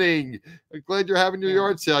 Nice morning. I'm glad you're having your yeah,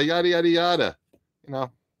 yard sale. Yada yada yada.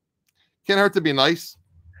 Can't hurt to be nice.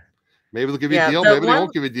 Maybe they'll give you a yeah. deal. Maybe they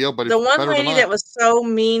won't give you a deal, but The it's one better than lady that not. was so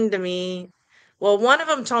mean to me, well, one of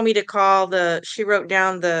them told me to call she wrote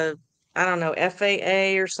down I don't know,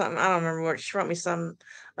 FAA or something. I don't remember what she wrote me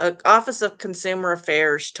Office of Consumer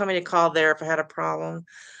Affairs. She told me to call there if I had a problem.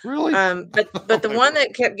 Really? But Oh the my one word.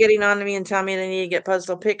 that kept getting on to me and telling me they need to get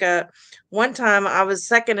postal pickup, one time I was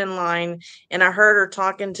second in line and I heard her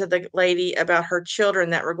talking to the lady about her children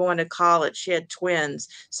that were going to college. She had twins.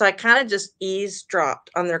 So I kind of just eavesdropped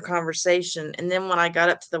on their conversation. And then when I got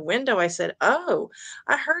up to the window, I said, "Oh,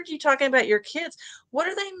 I heard you talking about your kids. What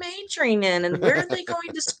are they majoring in? And where are they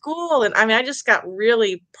going to school?" And I mean, I just got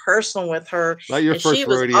really personal with her, Not your and she first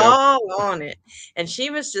was rodeo. all on it. And she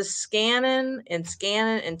was just scanning and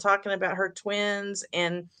scanning and talking about her twins,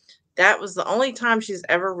 and that was the only time she's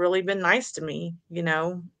ever really been nice to me,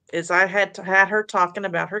 is I had her talking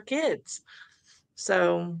about her kids.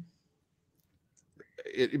 So,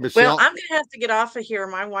 well, Michelle, I'm gonna have to get off of here.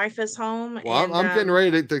 My wife is home, well, I'm, and I'm getting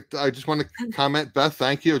ready I just want to comment, Beth.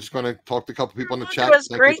 Thank you. I just want to talk to a couple people in the it chat. was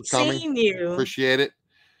Thank you for great coming. seeing you. Appreciate it.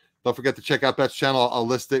 Don't forget to check out Beth's channel. I'll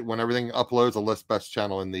list it when everything uploads. I'll list Beth's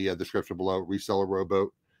channel in the description below. Reseller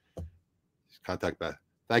Rowboat. Contact Beth.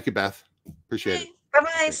 Thank you, Beth. Appreciate it. Okay, bye-bye.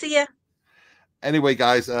 Okay. See ya. Anyway,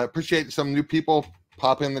 guys, appreciate some new people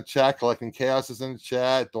popping in the chat. Collecting Chaos is in the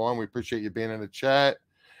chat. Dawn, we appreciate you being in the chat.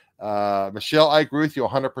 Michelle, I agree with you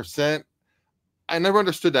 100%. I never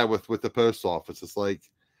understood that with the post office. It's like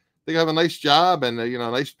they have a nice job and a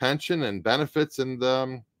nice pension and benefits, and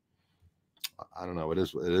I don't know. It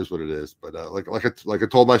is what it is. But like I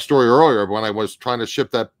told my story earlier, when I was trying to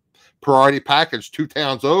ship that priority package 2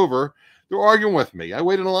 towns over, they're arguing with me. I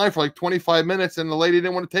waited in line for like 25 minutes, and the lady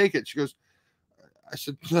didn't want to take it. She goes, I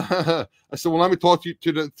said, well, let me talk to you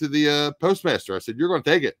to the postmaster. I said, you're going to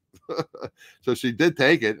take it. So she did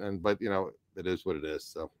take it, but it is what it is.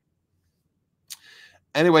 So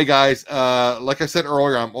anyway, guys, like I said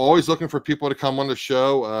earlier, I'm always looking for people to come on the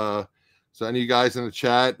show. So any of you guys in the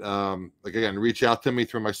chat, again, reach out to me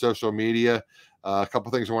through my social media. A couple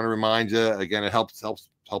things I want to remind you. Again, it helps the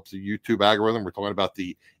YouTube algorithm. We're talking about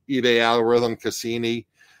the eBay algorithm, Cassini.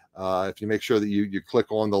 If you make sure that you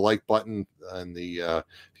click on the like button and if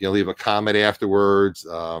you leave a comment afterwards,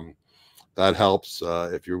 that helps.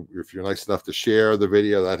 If you're nice enough to share the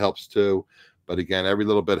video, that helps too. But again, every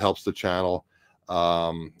little bit helps the channel.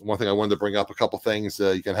 One thing I wanted to bring up, a couple things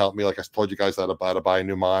you can help me. Like I told you guys, to buy a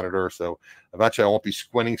new monitor. So eventually I won't be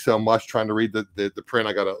squinting so much trying to read the print.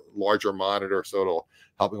 I got a larger monitor, so it'll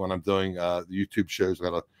help me when I'm doing the YouTube shows. I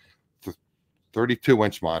got a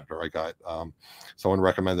 32-inch monitor. I got someone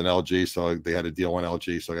recommended an LG, so they had a deal on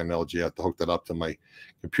LG, so I got an LG. I have to hook that up to my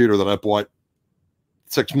computer that I bought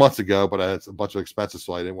 6 months ago, but I had a bunch of expenses,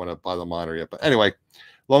 so I didn't want to buy the monitor yet. But anyway,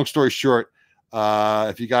 long story short,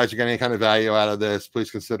 if you guys are getting any kind of value out of this,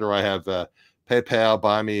 please consider I have PayPal,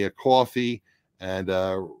 buy me a coffee, and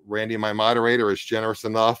Randy, my moderator, is generous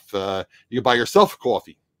enough. You can buy yourself a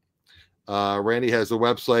coffee. Randy has a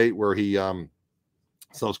website where he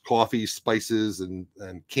sells coffee, spices, and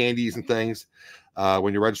candies and things.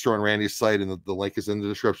 When you register on Randy's site, and the link is in the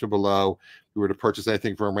description below, if you were to purchase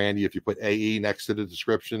anything from Randy, if you put AE next to the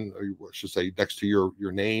description, or I should say next to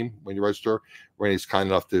your name when you register, Randy's kind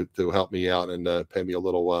enough to help me out and pay me a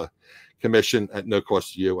little commission at no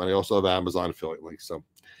cost to you. And I also have Amazon affiliate links. So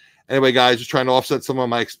anyway, guys, just trying to offset some of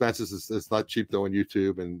my expenses. It's not cheap doing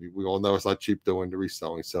YouTube, and we all know it's not cheap doing the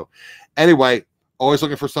reselling. So anyway, always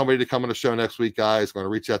looking for somebody to come on the show next week, guys. Going to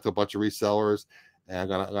reach out to a bunch of resellers.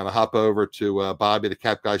 And I'm gonna hop over to Bobby, the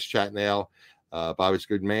Cap Guys chat now. Bobby's a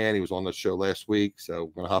good man. He was on the show last week, so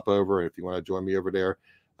I'm gonna hop over. And if you want to join me over there,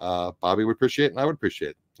 Bobby would appreciate it, and I would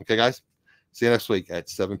appreciate it. Okay, guys. See you next week at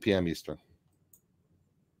 7 p.m. Eastern.